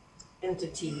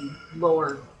entity,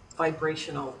 lower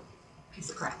vibrational piece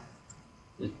of crap.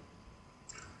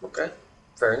 Okay.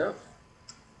 Fair enough.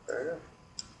 Fair enough.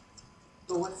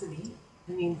 But what's a demon?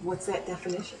 I mean, what's that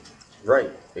definition?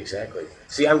 Right. Exactly.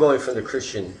 See, I'm going from the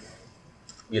Christian,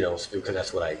 because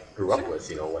that's what I grew up with,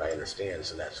 what I understand.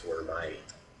 So that's where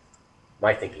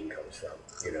my thinking comes from,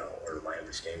 or my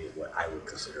understanding of what I would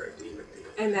consider a demon.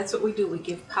 And that's what we do. We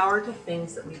give power to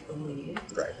things that we believe.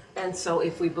 Right. And so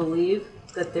if we believe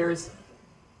that there's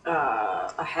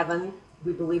a heaven,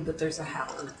 we believe that there's a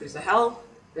hell. And if there's a hell,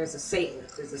 there's a Satan.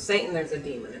 If there's a Satan, there's a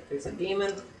demon. If there's a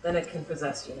demon, then it can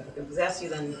possess you. And if it can possess you,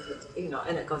 then,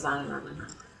 and it goes on and on and on.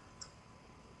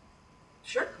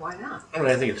 Sure, why not? I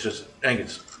mean, I think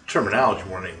it's terminology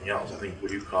more than anything else. I think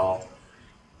what you call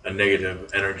a negative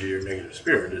energy or negative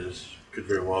spirit could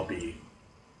very well be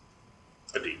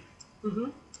a demon. Mm-hmm.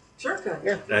 Sure could.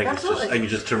 Yeah. I think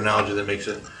it's just terminology that makes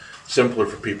it simpler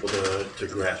for people to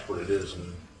grasp what it is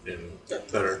and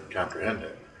better comprehend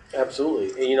it.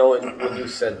 Absolutely. And when you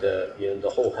said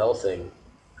the whole hell thing,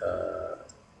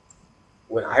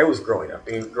 when I was growing up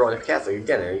Catholic,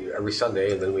 again, every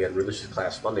Sunday, and then we had religious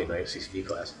class Monday night, CCD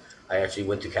class. I actually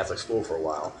went to Catholic school for a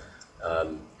while.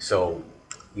 So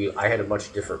I had a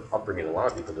much different upbringing than a lot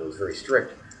of people. That was very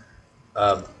strict.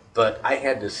 But I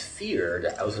had this fear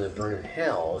that I was going to burn in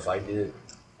hell if I didn't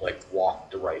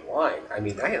walk the right line. I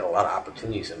mean, I had a lot of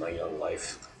opportunities in my young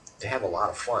life to have a lot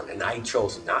of fun, and I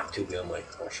chose not to. I'm like,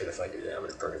 oh shit, if I do that, I'm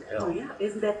going to burn in hell. Oh yeah,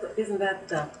 isn't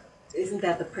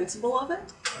that the principle of it?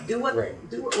 Do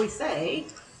what we say,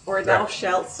 or thou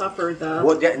shalt suffer the.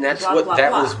 Well, and that's blah, what blah, that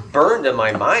blah. was burned in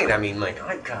my mind. I mean, like,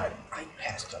 I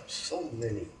passed up so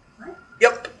many. Right.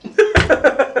 Yep.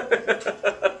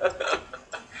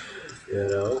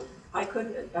 I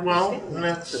couldn't understand. Well, that.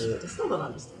 that's I still don't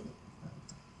understand.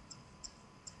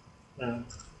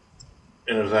 and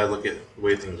as I look at the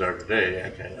way things are today, I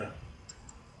kind of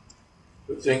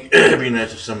would think it'd be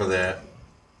nice if some of that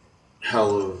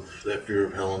fear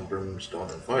of hell and brimstone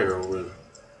and fire was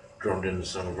drummed into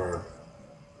some of our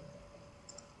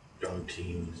young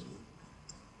teens,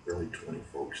 early 20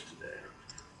 folks today.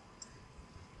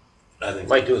 I think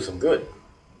Might do some good.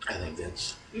 I think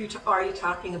that's Are you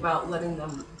talking about letting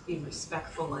them be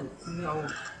respectful and know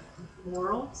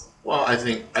morals, well. I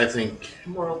think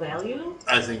moral value?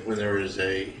 I think when there is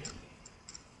a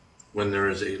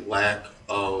lack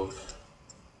of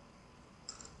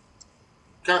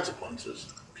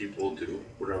consequences, people do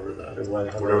whatever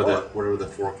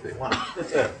the fork they want.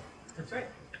 That's right. That's right.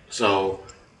 So,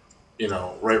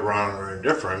 right, wrong, or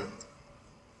indifferent,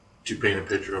 to paint a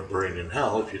picture of burning in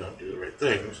hell if you don't do the right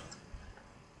things,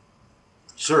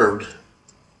 served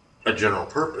a general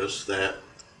purpose that,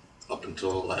 up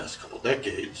until the last couple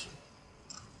decades,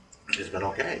 has been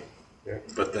okay. Yeah.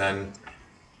 But then,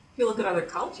 If you look at other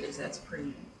cultures, that's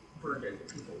pretty burned into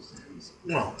people's minds.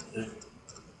 well,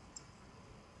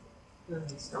 In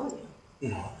Estonia.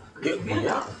 Yeah.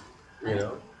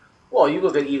 Well, you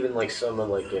look at even someone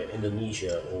like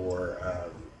Indonesia or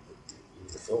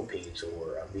the Philippines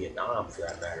or Vietnam, for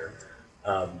that matter.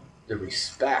 The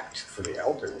respect for the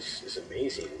elders is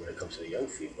amazing when it comes to the young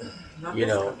people. Not You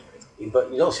this know, country.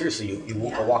 But seriously, you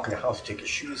walk in the house, take your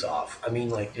shoes off. I mean,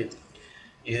 the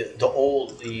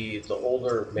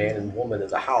older man and woman in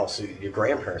the house, your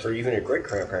grandparents or even your great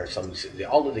grandparents, they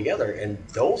all live together, and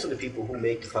those are the people who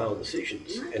make the final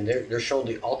decisions, and they're shown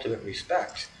the ultimate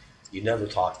respect. You never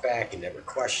talk back, you never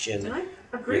question. And I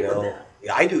agree with that.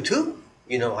 Yeah, I do too.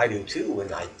 I do too,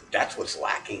 and that's what's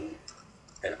lacking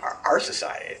in our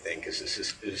society. I think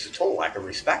is a total lack of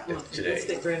respect today.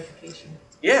 Instant gratification.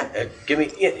 Yeah, and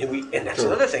that's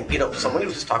another thing. Somebody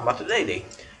was just talking about today.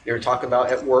 They were talking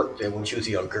about at work that when she was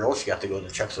a young girl, she got to go to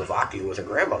Czechoslovakia with her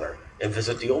grandmother and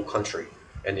visit the old country.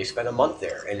 And they spent a month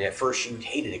there. And at first she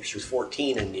hated it because she was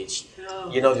 14 and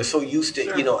they're so used to,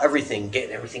 Sure. everything,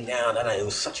 getting everything down. And it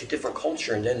was such a different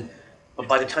culture. And then, but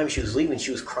by the time she was leaving,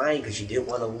 she was crying because she didn't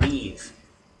want to leave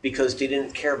because they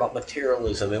didn't care about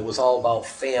materialism. It was all about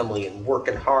family and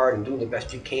working hard and doing the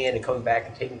best you can and coming back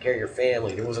and taking care of your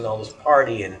family. There wasn't all this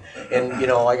party and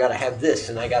I got to have this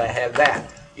and I got to have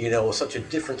that. It was such a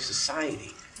different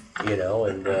society,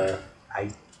 and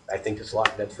I think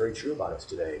that's very true about us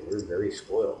today. We're very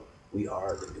spoiled. We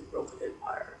are the new Roman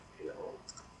Empire,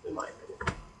 in my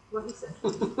opinion. What he said.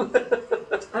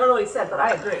 I don't know what he said, but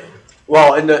I agree.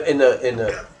 Well, in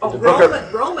the book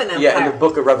of Roman Empire. yeah, in the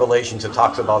book of Revelations, it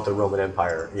talks about the Roman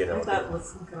Empire. I thought it was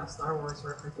some kind of Star Wars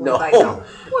reference. No.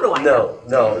 What do I know?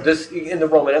 No. This in the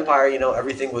Roman Empire,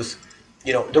 everything was,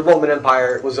 the Roman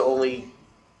Empire was the only,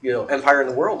 empire in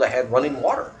the world that had running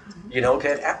water. It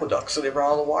had aqueducts, so they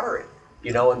brought all the water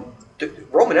in. And the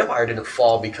Roman Empire didn't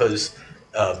fall because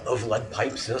of lead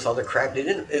pipes and this other crap.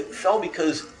 It fell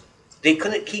because they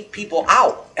couldn't keep people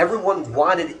out. Everyone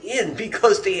wanted in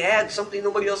because they had something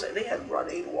nobody else had. They had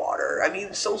running water. I mean,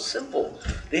 it's so simple.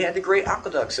 They had the great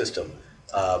aqueduct system.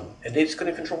 And they just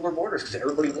couldn't control their borders because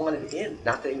everybody wanted in.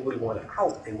 Not that anybody wanted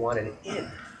out. They wanted in.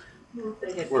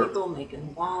 They had people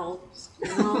making walls.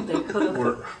 They could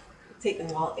have taken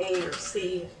wall A or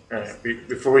C. All right,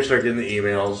 before we start getting the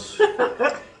emails,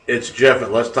 it's Jeff at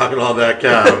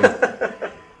letstalkitall.com.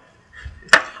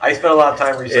 I spent a lot of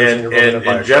time researching the Roman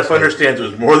Empire. And Jeff understands it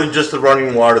was more than just the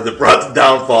running water that brought the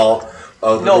downfall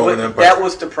of the Roman Empire. That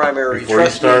was the primary.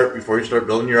 Before you start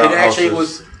building your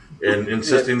houses and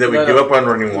insisting that we give up on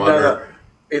running water.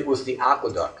 It was the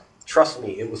aqueduct. Trust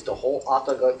me, it was the whole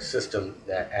aqueduct system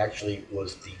that actually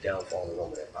was the downfall of the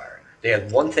Roman Empire. They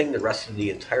had one thing the rest of the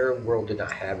entire world did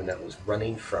not have, and that was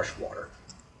running fresh water.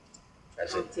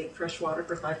 That's I'll it. take fresh water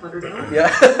for $500.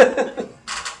 Yeah.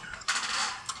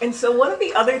 And so one of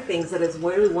the other things that is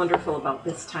really wonderful about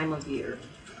this time of year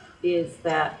is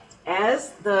that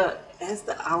as the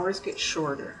hours get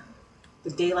shorter,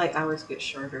 the daylight hours get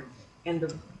shorter, and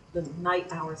the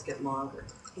night hours get longer,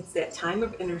 it's that time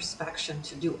of introspection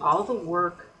to do all the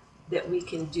work that we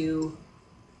can do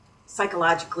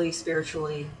psychologically,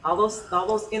 spiritually, all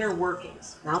those inner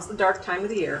workings. Now's the dark time of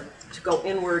the year to go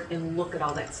inward and look at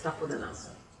all that stuff within us.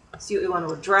 See what we want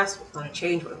to address, what we want to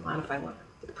change, what we want, if I want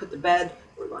to put to bed,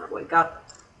 we want to wake up,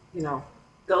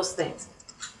 those things.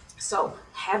 So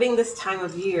having this time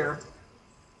of year,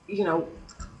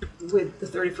 with the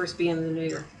 31st being the new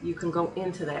year, you can go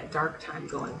into that dark time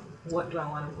going, what do I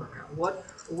want to work on? What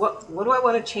do I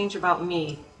want to change about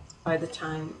me by the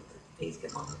time days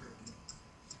get longer?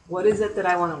 What is it that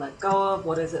I want to let go of?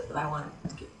 What is it that I want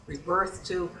to give rebirth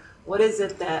to? What is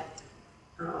it that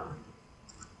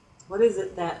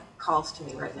calls to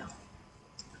me right now?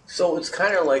 So it's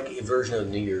kind of like a version of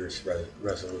New Year's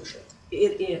resolution.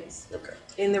 It is. Okay.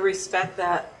 In the respect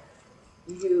that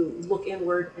you look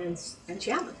inward and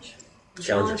challenge.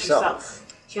 Challenge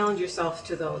yourself. Challenge yourself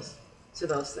to those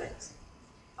things.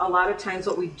 A lot of times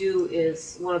what we do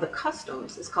is, one of the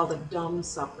customs is called a dumb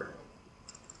supper.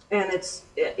 And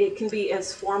it can be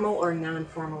as formal or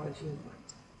non-formal as you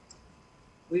want.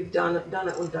 We've done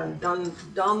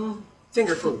dumb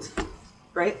finger foods.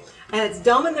 Right? And it's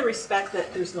dumb in the respect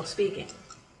that there's no speaking.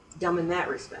 Dumb in that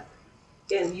respect.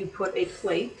 And you put an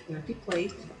empty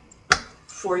plate,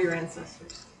 for your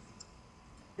ancestors.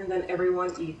 And then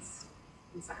everyone eats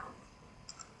in silence.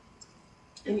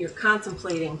 And you're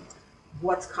contemplating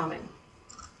what's coming.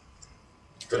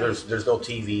 So there's no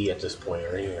TV at this point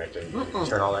or anything like that. You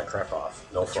turn all that crap off.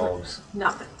 No phones.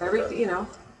 Nothing. Everything,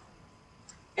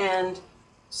 And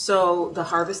so the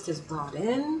harvest is brought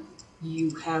in.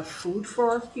 You have food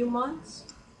for a few months,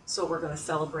 so we're going to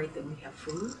celebrate that we have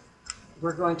food.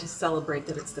 We're going to celebrate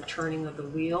that it's the turning of the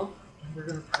wheel, and we're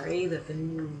going to pray that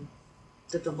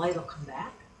that the light will come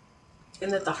back,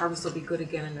 and that the harvest will be good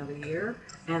again another year,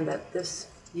 and that this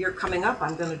year coming up,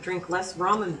 I'm going to drink less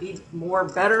rum and be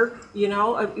better,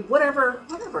 whatever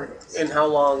it is. And how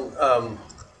long?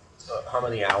 How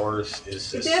many hours is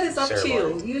this? That is up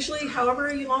ceremony? to you. Usually,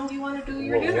 however long you want to do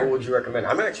your dinner. What would you recommend?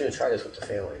 I'm actually going to try this with the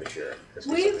family this year.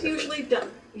 We've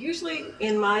usually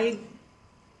in my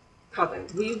coven,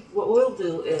 what we'll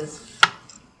do is.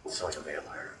 It's like a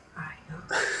vampire. I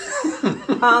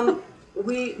know.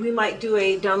 We might do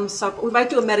a dumb supper. We might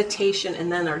do a meditation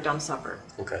and then our dumb supper.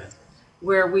 Okay.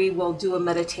 Where we will do a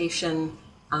meditation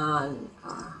on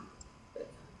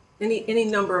any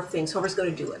number of things. Whoever's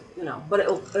going to do it, But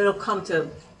it'll come to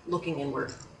looking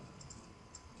inward.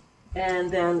 And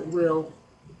then we'll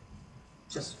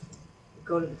just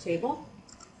go to the table,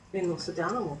 and we'll sit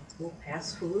down and we'll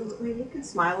pass food. I mean, we can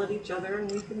smile at each other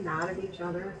and we can nod at each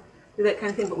other, do that kind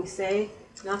of thing. But we say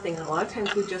nothing. And a lot of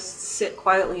times we just sit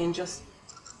quietly and just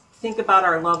think about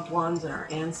our loved ones and our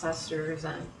ancestors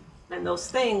and those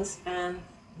things. And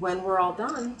when we're all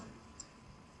done,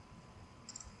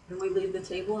 and we leave the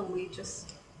table and we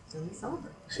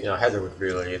celebrate. So, Heather would be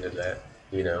really into that,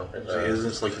 Isn't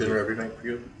this like dinner every night for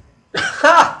you?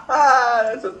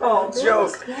 That's a bad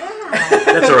joke. Yeah.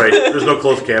 That's all right. There's no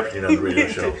closed captioning on the radio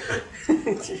show.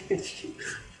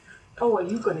 Oh, are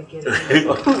you gonna get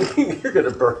it? You're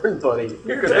gonna burn, buddy.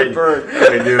 You're gonna burn.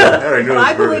 I knew. I knew. Well,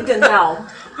 I believed in hell.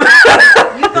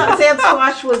 You thought Sam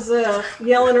Squash was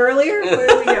yelling earlier? Where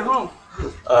did we get home?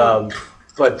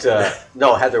 But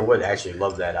no, Heather would actually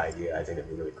love that idea. I think it'd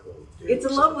be really cool. It's a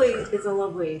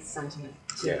lovely sentiment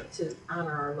to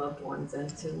honor our loved ones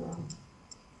and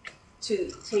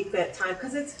to take that time,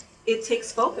 because it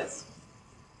takes focus.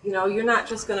 You're not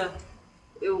just gonna.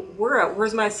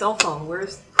 Where's my cell phone?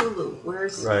 Where's Hulu?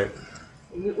 Where's right?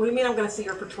 What do you mean I'm gonna sit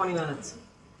here for 20 minutes,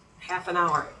 half an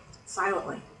hour,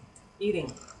 silently,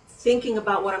 eating, thinking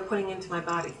about what I'm putting into my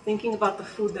body, thinking about the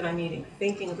food that I'm eating,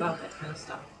 thinking about that kind of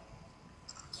stuff.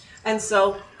 And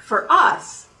so for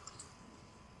us,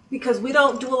 because we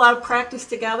don't do a lot of practice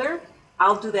together,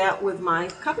 I'll do that with my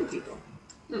coven people.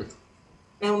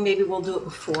 And maybe we'll do it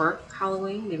before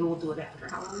Halloween, maybe we'll do it after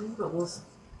Halloween, but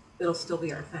it'll still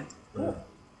be our thing. Yeah.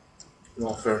 In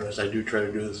all fairness, I do try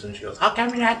to do this, and she goes, "How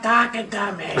come you're not talking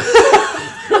to me?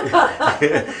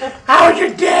 How's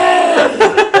your day?"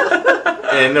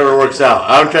 And it never works out.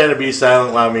 I'm trying to be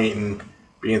silent while I'm eating,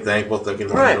 being thankful, thinking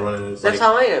what I'm doing, and it's That's like,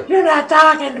 how I am. "You're not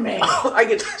talking to me." I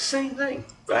get the same thing.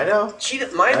 I know.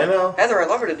 I know. Heather, I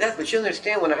love her to death, but she doesn't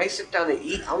understand. When I sit down to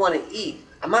eat, I want to eat.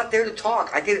 I'm not there to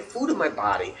talk. I get food in my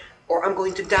body, or I'm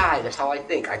going to die. That's how I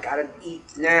think. I gotta eat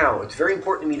now. It's very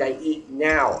important to me that I eat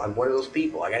now. I'm one of those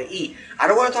people. I gotta eat. I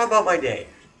don't want to talk about my day.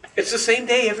 It's the same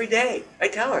day every day. I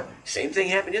tell her, same thing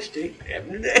happened yesterday,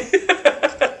 happened today.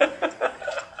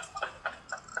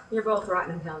 You're both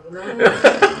rotten in hell,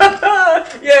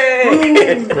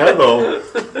 Yay! Hello.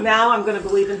 Now I'm going to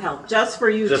believe in hell, just for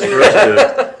you Just two. for us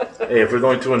two. Hey, if there's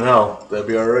only two in hell, that'd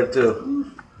be all right too.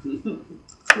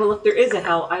 Well, if there is a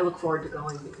hell, I look forward to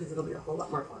going, because it'll be a whole lot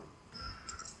more fun.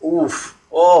 Oof.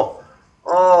 Oh.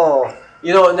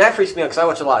 And that freaks me out because I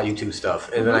watch a lot of YouTube stuff.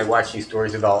 And then I watch these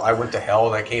stories about I went to hell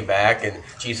and I came back and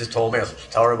Jesus told me I was supposed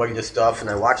to tell everybody this stuff. And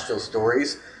I watch those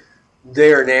stories.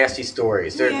 They're nasty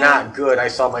stories. They're not good. I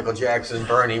saw Michael Jackson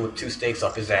burning with 2 stakes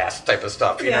up his ass type of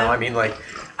stuff. You know, I mean, like,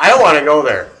 I don't want to go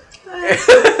there.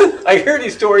 I hear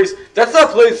these stories. That's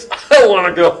not a place I don't want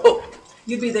to go.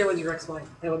 You'd be there with your ex-wife.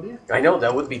 That would be it. I know,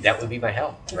 that would be my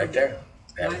hell right there.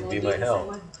 That Mine would will be be my the hell. same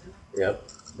way. Yep,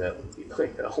 that would be my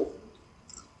hell.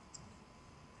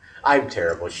 I'm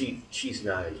terrible. She's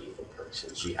not an evil person.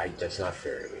 That's not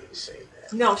fair to me to say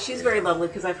that. No, she's very lovely,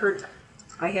 because I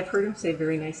have heard him say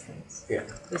very nice things. Yeah.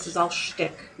 This is all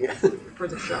shtick Yeah. for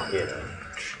the show.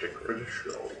 Stick for the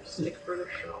show. Shtick for the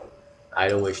show. I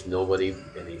don't wish nobody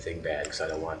anything bad because I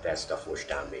don't want that stuff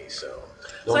wished on me. So,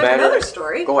 So I have another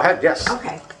story. Go ahead. Yes.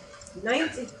 Okay.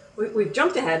 We've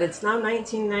jumped ahead. It's now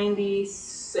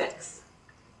 1996.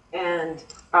 And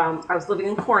I was living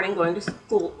in Corning, going to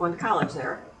college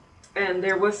there. And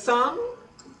there was some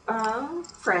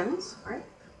friends, right?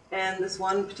 And this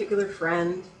one particular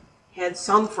friend had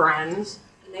some friends,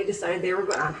 and they decided they were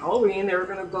going, on Halloween, they were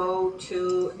going to go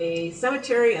to a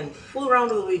cemetery and fool around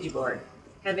with a Ouija board,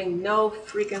 having no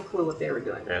freaking clue what they were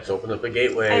doing. Let's open up a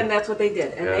gateway. And that's what they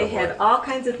did. And they had boy. all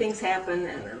kinds of things happen,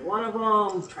 and then one of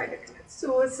them tried to commit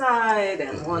suicide,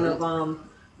 and one of them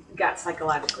got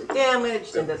psychologically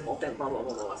damaged, and this whole thing, blah, blah,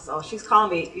 blah, blah. So she's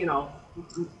calling me, oh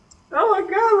my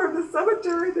God, we're in the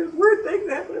cemetery, there's weird things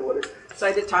happening. So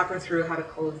I did talk her through how to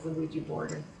close the Ouija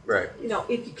board. And, Right.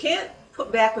 if you can't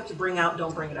put back what you bring out,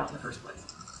 don't bring it out in the first place.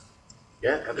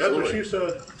 Yeah, That's absolutely. what she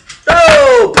said.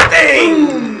 Oh,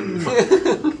 dang!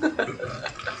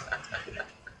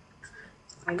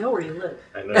 I know where you live.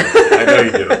 I know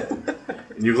you do.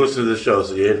 And you've listened to this show,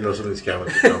 so you had to know some of these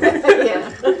comments are coming. Yeah.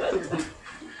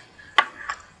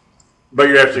 But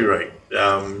you're absolutely right.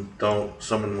 Don't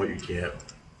summon what you can't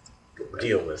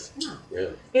Deal with. Yeah.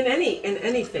 In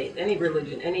any faith, any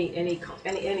religion,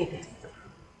 anything.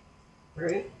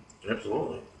 Right?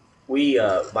 Absolutely.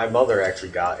 My mother actually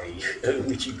got a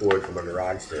Ouija board from a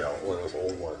garage sale, one of those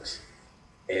old ones.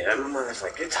 And I remember I was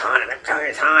like, it's haunted, I'm telling you,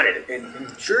 it's haunted.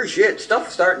 And sure as shit, stuff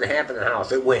was starting to happen in the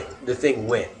house. It went. The thing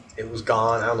went. It was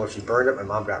gone. I don't know if she burned it. My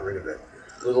mom got rid of it.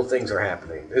 Little things are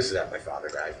happening. This is after my father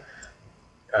died.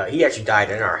 He actually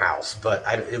died in our house, but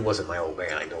it wasn't my old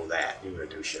man. I know that. You would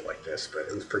do shit like this, but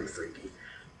it was pretty freaky.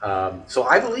 So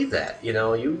I believe that.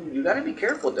 You got to be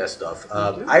careful with that stuff.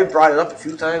 I brought it up a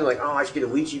few times, like, I should get a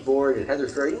Ouija board, and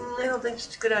Heather's very, I don't think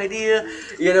it's a good idea.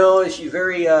 And she's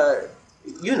very,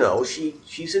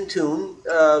 she's in tune.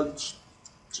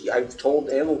 I've told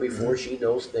Emil before, she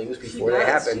knows things before they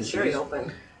happen. She's very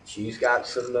open. she's got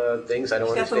some things I don't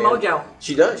She's got understand. some mojo.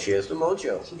 She does. She has the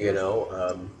mojo. She You does.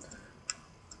 know.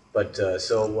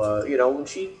 You know, when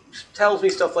she tells me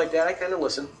stuff like that, I kind of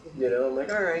listen. You know, I'm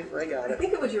like, all right, I got I it.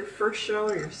 think it was your first show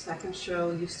or your second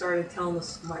show. You started telling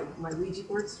us my Ouija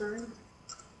board story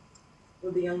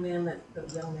with the young man that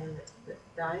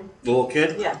died. The little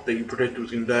kid Yeah. that you predicted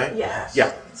was going to die? Yeah.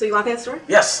 Yeah. So you want that story?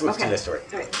 Yes, let's Okay. do that story.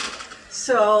 All right.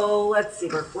 So let's see.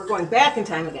 We're going back in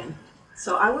time again.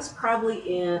 So I was probably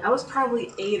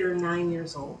 8 or 9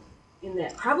 years old. In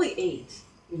that, probably 8.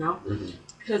 You know,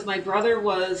 because my brother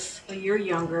was a year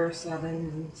younger,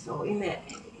 7. So in that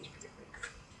age.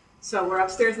 So we're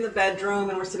upstairs in the bedroom,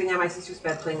 and we're sitting on my sister's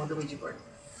bed playing with the Ouija board.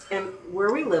 And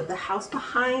where we lived, the house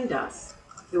behind us,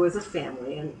 there was a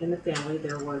family, and in the family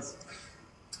there was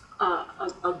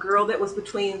a girl that was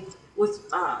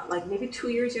like maybe 2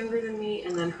 years younger than me,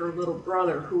 and then her little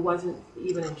brother who wasn't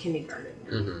even in kindergarten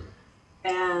yet.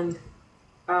 And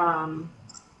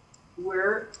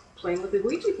we're playing with the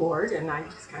Ouija board, and I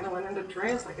just kind of went into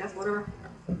trance, I guess, whatever.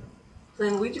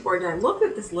 Playing Ouija board, and I looked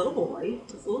at this little boy,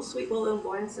 this little sweet little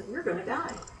boy, and said, "You're gonna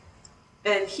die."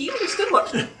 And he understood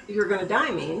what "you're gonna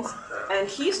die" means, and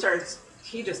he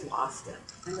just lost it.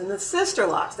 And then the sister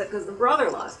lost it because the brother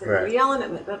lost it. They were Right. yelling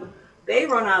at me. They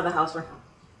run out of the house.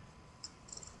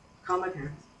 Call my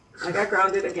parents. I got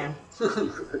grounded again.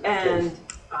 And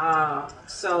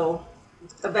so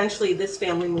eventually this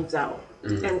family moves out,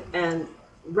 and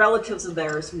relatives of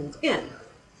theirs move in.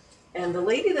 And the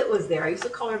lady that was there, I used to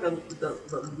call her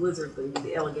the lizard lady,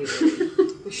 the alligator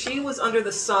lady. She was under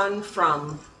the sun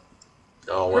from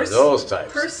Oh, one of those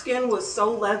types. her skin was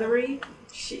so leathery.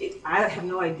 I have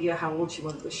no idea how old she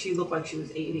was, but she looked like she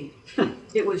was 80.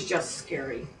 It was just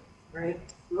scary, right?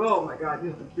 Oh my God,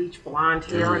 the bleach blonde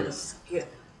hair and the skin.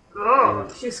 Oh,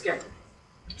 she's scary.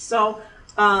 So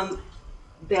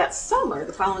that summer,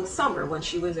 the following summer, when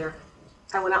she was there,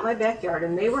 I went out in my backyard,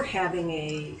 and they were having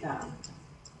a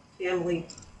family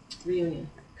reunion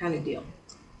kind of deal.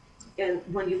 And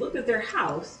when you looked at their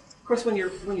house, of course, when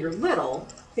you're little,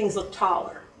 things look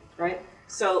taller, right?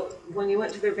 So when you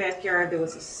went to their backyard, there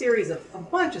was a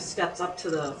bunch of steps up to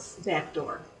the back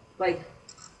door, like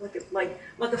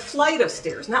a flight of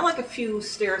stairs, not like a few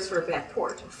stairs for a back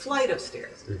porch, a flight of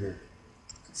stairs.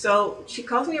 So she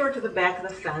calls me over to the back of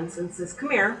the fence and says,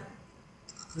 "Come here."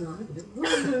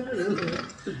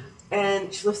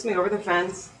 And she lifts me over the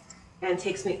fence and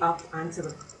takes me up onto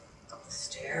the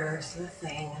stairs to the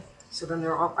thing. So then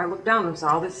I look down and there's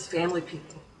all these family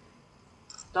people,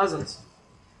 dozens.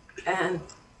 And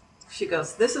she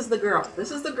goes, "This is the girl. This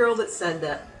is the girl that said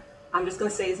that," I'm just going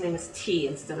to say his name is T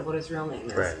instead of what his real name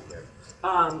is. Right.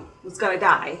 Was going to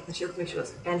die. And she looked at me, she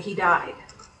goes, "And he died."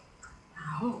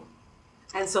 Oh.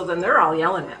 And so then they're all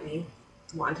yelling at me,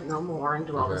 wanting to know more and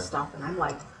do all this stuff. And I'm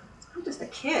like, I'm just a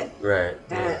kid. Right.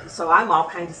 And so I'm all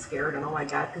kind of scared, and oh my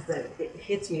God, because it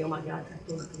hits me, oh my God.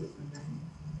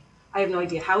 I have no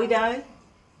idea how he died.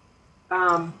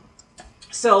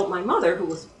 So my mother, who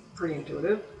was pretty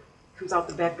intuitive, comes out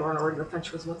the back door and over the fence.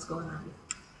 She goes, "What's going on?"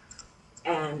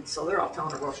 And so they're all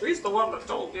telling her, "Well, she's the one that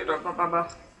told you, blah, blah,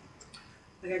 blah."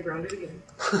 I got grounded again.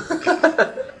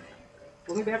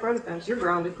 Pull me back over the fence. "You're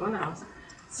grounded. Go in the house."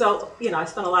 So, I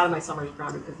spent a lot of my summers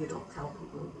grounded because you don't tell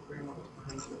people your grandmother's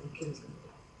behind you and the kid is going to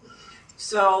die.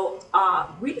 So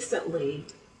recently,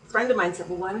 a friend of mine said,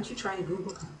 "Well, why don't you try and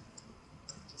Google him?"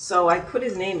 So I put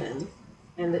his name in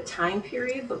and the time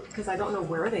period, but because I don't know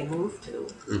where they moved to,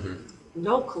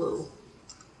 no clue,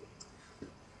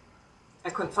 I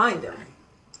couldn't find him.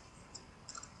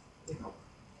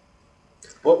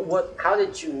 How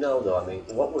did you know, though? I mean,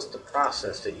 what was the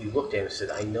process that you looked at and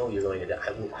said, "I know you're going to die"?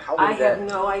 How I did that? have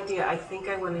no idea. I think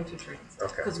I went into trance.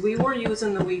 Okay. Because we were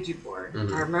using the Ouija board.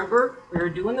 I remember we were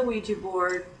doing the Ouija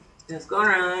board, and it's going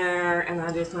around there, and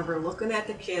I just remember looking at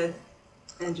the kid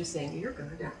and just saying, "You're going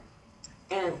to die."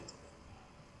 And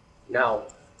Now,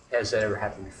 has that ever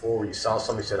happened before where you saw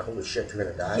somebody said, "Holy shit, you're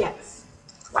going to die"? yes,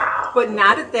 Wow. but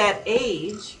not at that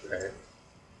age, Right.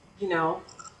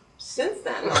 since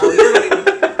then.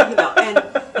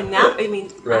 And now, I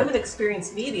mean, Right. I'm an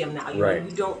experienced medium now. Right.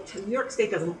 You don't, New York State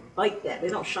doesn't like that. They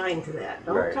don't shine to that.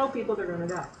 Don't Right. tell people they're going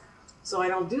to die. So I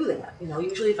don't do that.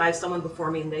 Usually if I have someone before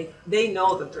me and they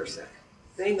know that they're sick,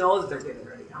 they know that they're getting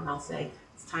ready, and I'll say,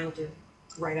 "It's time to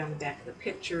write on the back of the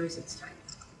pictures. It's time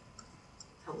to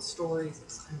tell the stories.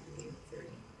 It's time to be very."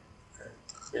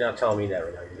 You're not telling me that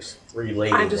right now. You're just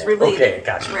relating. I'm just that. relating. Okay,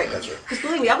 gotcha. Right. Gotcha. Because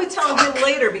believe me, I'll be telling him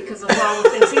later because of all the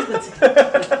things he's been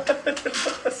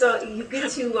saying. So you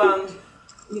get to,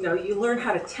 you learn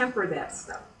how to temper that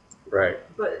stuff, Right.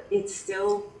 but it's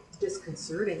still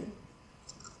disconcerting.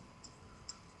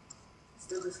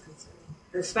 disconcerting.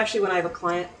 Especially when I have a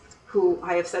client who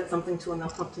I have said something to and they'll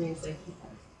come to me and say,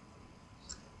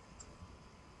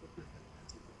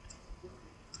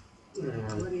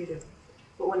 what do you do?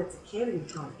 But when it's a kid and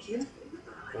you tell a kid,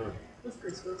 that's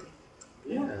pretty spooky.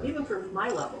 Even for my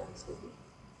level, it's spooky.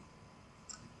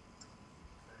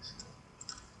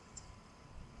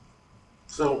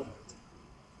 So,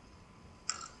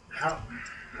 how?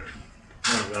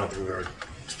 I don't think we already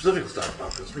specifically talked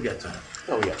about this. We got time.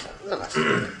 Oh, we got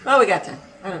time. Oh, we got time.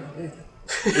 I don't know.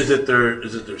 Is it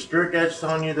their spirit guides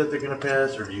telling you that they're gonna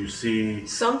pass, or do you see?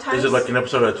 Sometimes Is it like an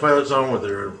episode of Twilight Zone where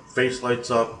their face lights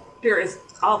up? there is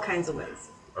all kinds of ways.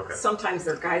 Okay. Sometimes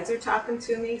their guides are talking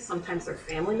to me. Sometimes their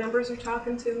family members are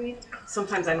talking to me.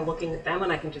 Sometimes I'm looking at them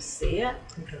and I can just see it.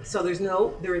 Okay. So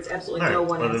there is absolutely no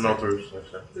one I don't know if answer. there's.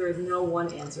 There is no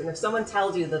one answer. And if someone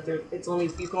tells you that it's only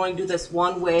you can only do this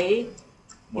one way,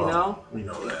 Well, we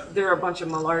know that. they're a bunch of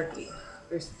malarkey.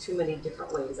 There's too many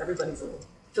different ways. Everybody's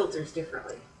filters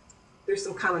differently. There's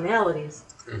some commonalities,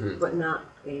 but not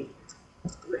a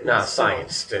written Not stone.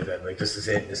 science. That like this is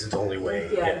it. This is the only way.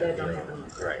 Yeah, that you don't know. happen.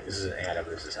 Right. This is an atom.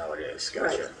 This is how it is.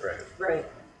 Gotcha. Right.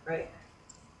 Right.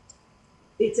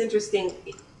 It's interesting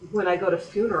when I go to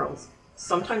funerals.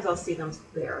 Sometimes I'll see them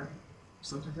there.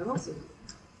 Sometimes I won't see them.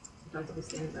 Sometimes I'll be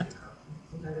standing by the coffin.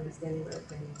 Sometimes I'll be standing by the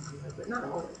family, but not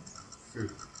always.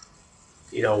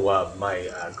 You know, my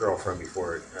girlfriend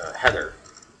before, Heather,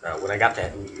 when I got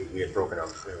to, we had broken up.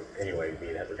 Anyway, me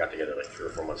and Heather got together like 3 or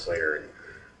 4 months later,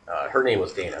 and her name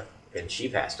was Dana, and she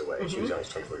passed away. She was young,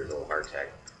 24 years old, heart attack.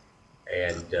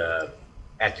 And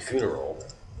at the funeral,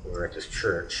 we were at this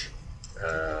church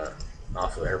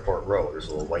off of Airport Road. There's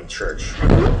a little white church.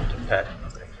 The pet,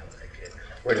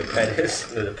 where the pet is,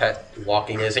 where the pet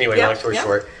walking is. Anyway, long story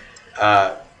short,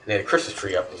 they had a Christmas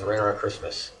tree up. It was right around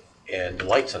Christmas, and the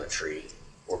lights on the tree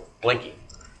were blinking.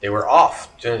 They were off,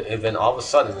 and then all of a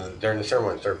sudden, during the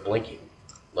ceremony, it started blinking.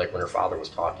 Like when her father was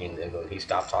talking, and when he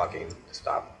stopped talking, it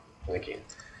stopped blinking.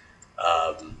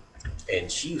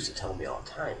 And she used to tell me all the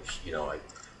time, like,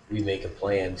 we making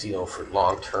plans, for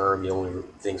long term, when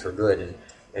things were good, and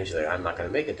she's like, I'm not going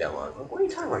to make it that long. I'm like, what are you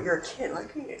talking about? You're a kid.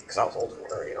 Like, because I was older than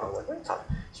her, I'm like, what are you talking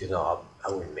about? She goes, no,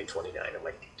 I wouldn't make 29. I'm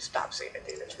like, stop saying that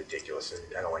thing. That's ridiculous. And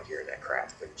I don't like hearing that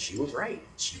crap. But she was right.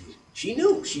 She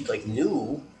knew. She,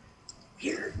 knew.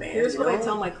 Weird, man. Here's what I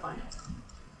tell my clients.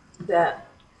 That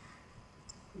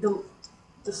the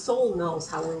soul knows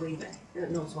how we're leaving, and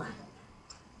it knows when.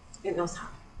 It knows how.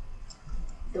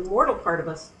 The mortal part of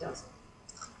us doesn't.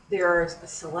 There is a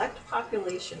select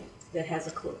population that has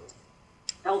a clue.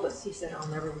 Elvis, he said, I'll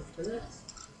never live to this.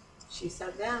 She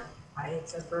said that. I had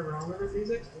said forever, I'll never see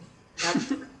 60.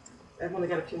 I've only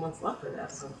got a few months left for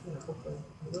that, so hopefully I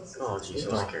will see. Oh,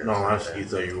 Jesus. No, honestly, you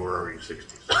thought you were already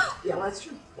 60. So. Yeah, well, that's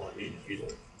true. Well, you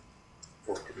don't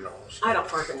fork it nose. I don't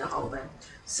fork in the whole thing.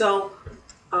 So,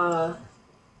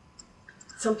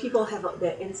 some people have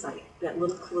that insight, that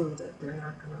little clue that they're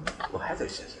not going to. Well, Heather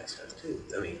says that stuff too.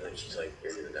 I mean, she's like,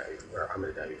 you're going to die, or I'm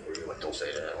going to die before you. Like, don't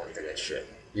say that. I don't want to hear that shit.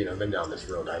 Been down this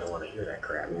road. I don't want to hear that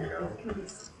crap, It can be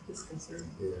disconcerting.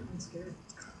 Yeah. I'm scared.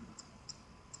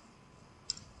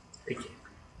 Thank you.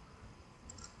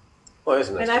 Well,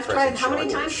 isn't that And I've tried how many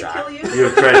times to kill you? You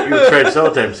have tried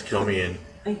several times to kill me, and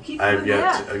I keep I've doing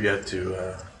that. yet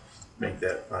to make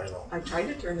that final. I tried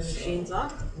to turn the machines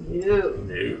off. No.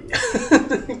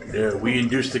 No, we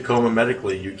induced the coma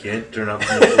medically. You can't turn off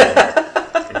the machine.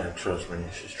 Yeah, trust me,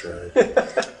 she's tried.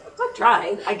 I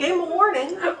tried. I gave him a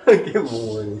warning. Give him a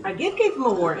warning. I gave him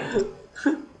a warning.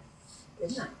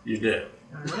 Didn't I? You did.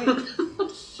 All right.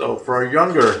 So for our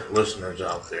younger listeners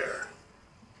out there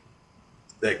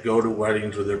that go to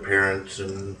weddings with their parents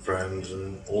and friends,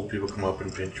 and old people come up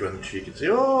and pinch you on the cheek and say,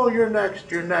 "Oh, you're next,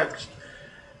 you're next,"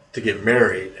 to get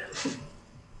married.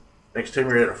 Next time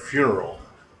you're at a funeral,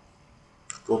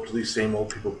 go up to these same old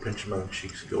people, pinch them on the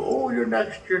cheeks, and go, "Oh, you're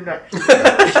next, you're next," you're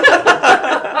next.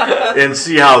 And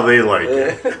see how they like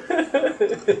it. Sounds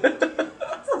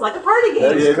like a party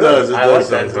game. It does. It I does like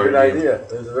that. sound It's a good very idea.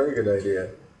 That's a very good idea.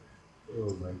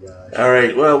 Oh my gosh. All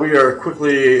right. Well, we are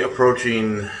quickly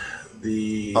approaching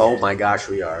the. Oh my gosh,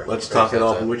 we are. Let's talk it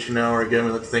all bewitching hour again.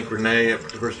 We'd like to thank Renee at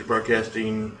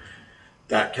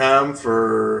diversitybroadcasting.com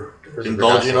for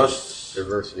indulging us.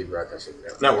 Diversity Broadcasting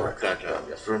Network.com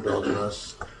for indulging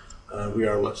us. We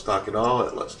are Let's Talk It All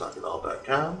at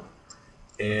letstalkitall.com.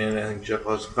 And I think Jeff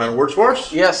has some final words for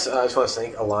us. Yes, I just want to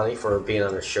thank Alani for being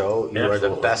on the show. You are the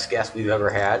Absolutely. best guest we've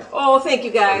ever had. Oh, thank you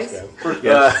guys.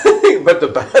 Yes. But the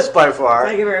best by far.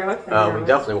 Thank you very much. Thank you very We much.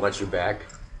 definitely want you back.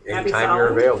 anytime you're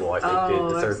Sally? available. I think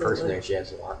Oh, the third person absolutely. actually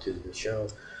adds a lot to the show.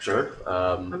 Sure.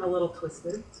 I'm a little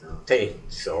twisted, so. Hey,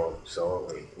 so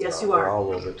are we. Yes, We're you all- are. We're all a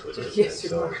little bit twisted. Yes, and you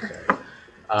so are.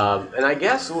 okay. And I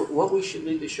guess what we should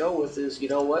leave the show with is, you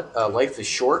know what? Life is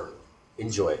short.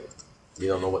 Enjoy it. You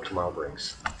don't know what tomorrow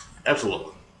brings.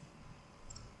 Absolutely.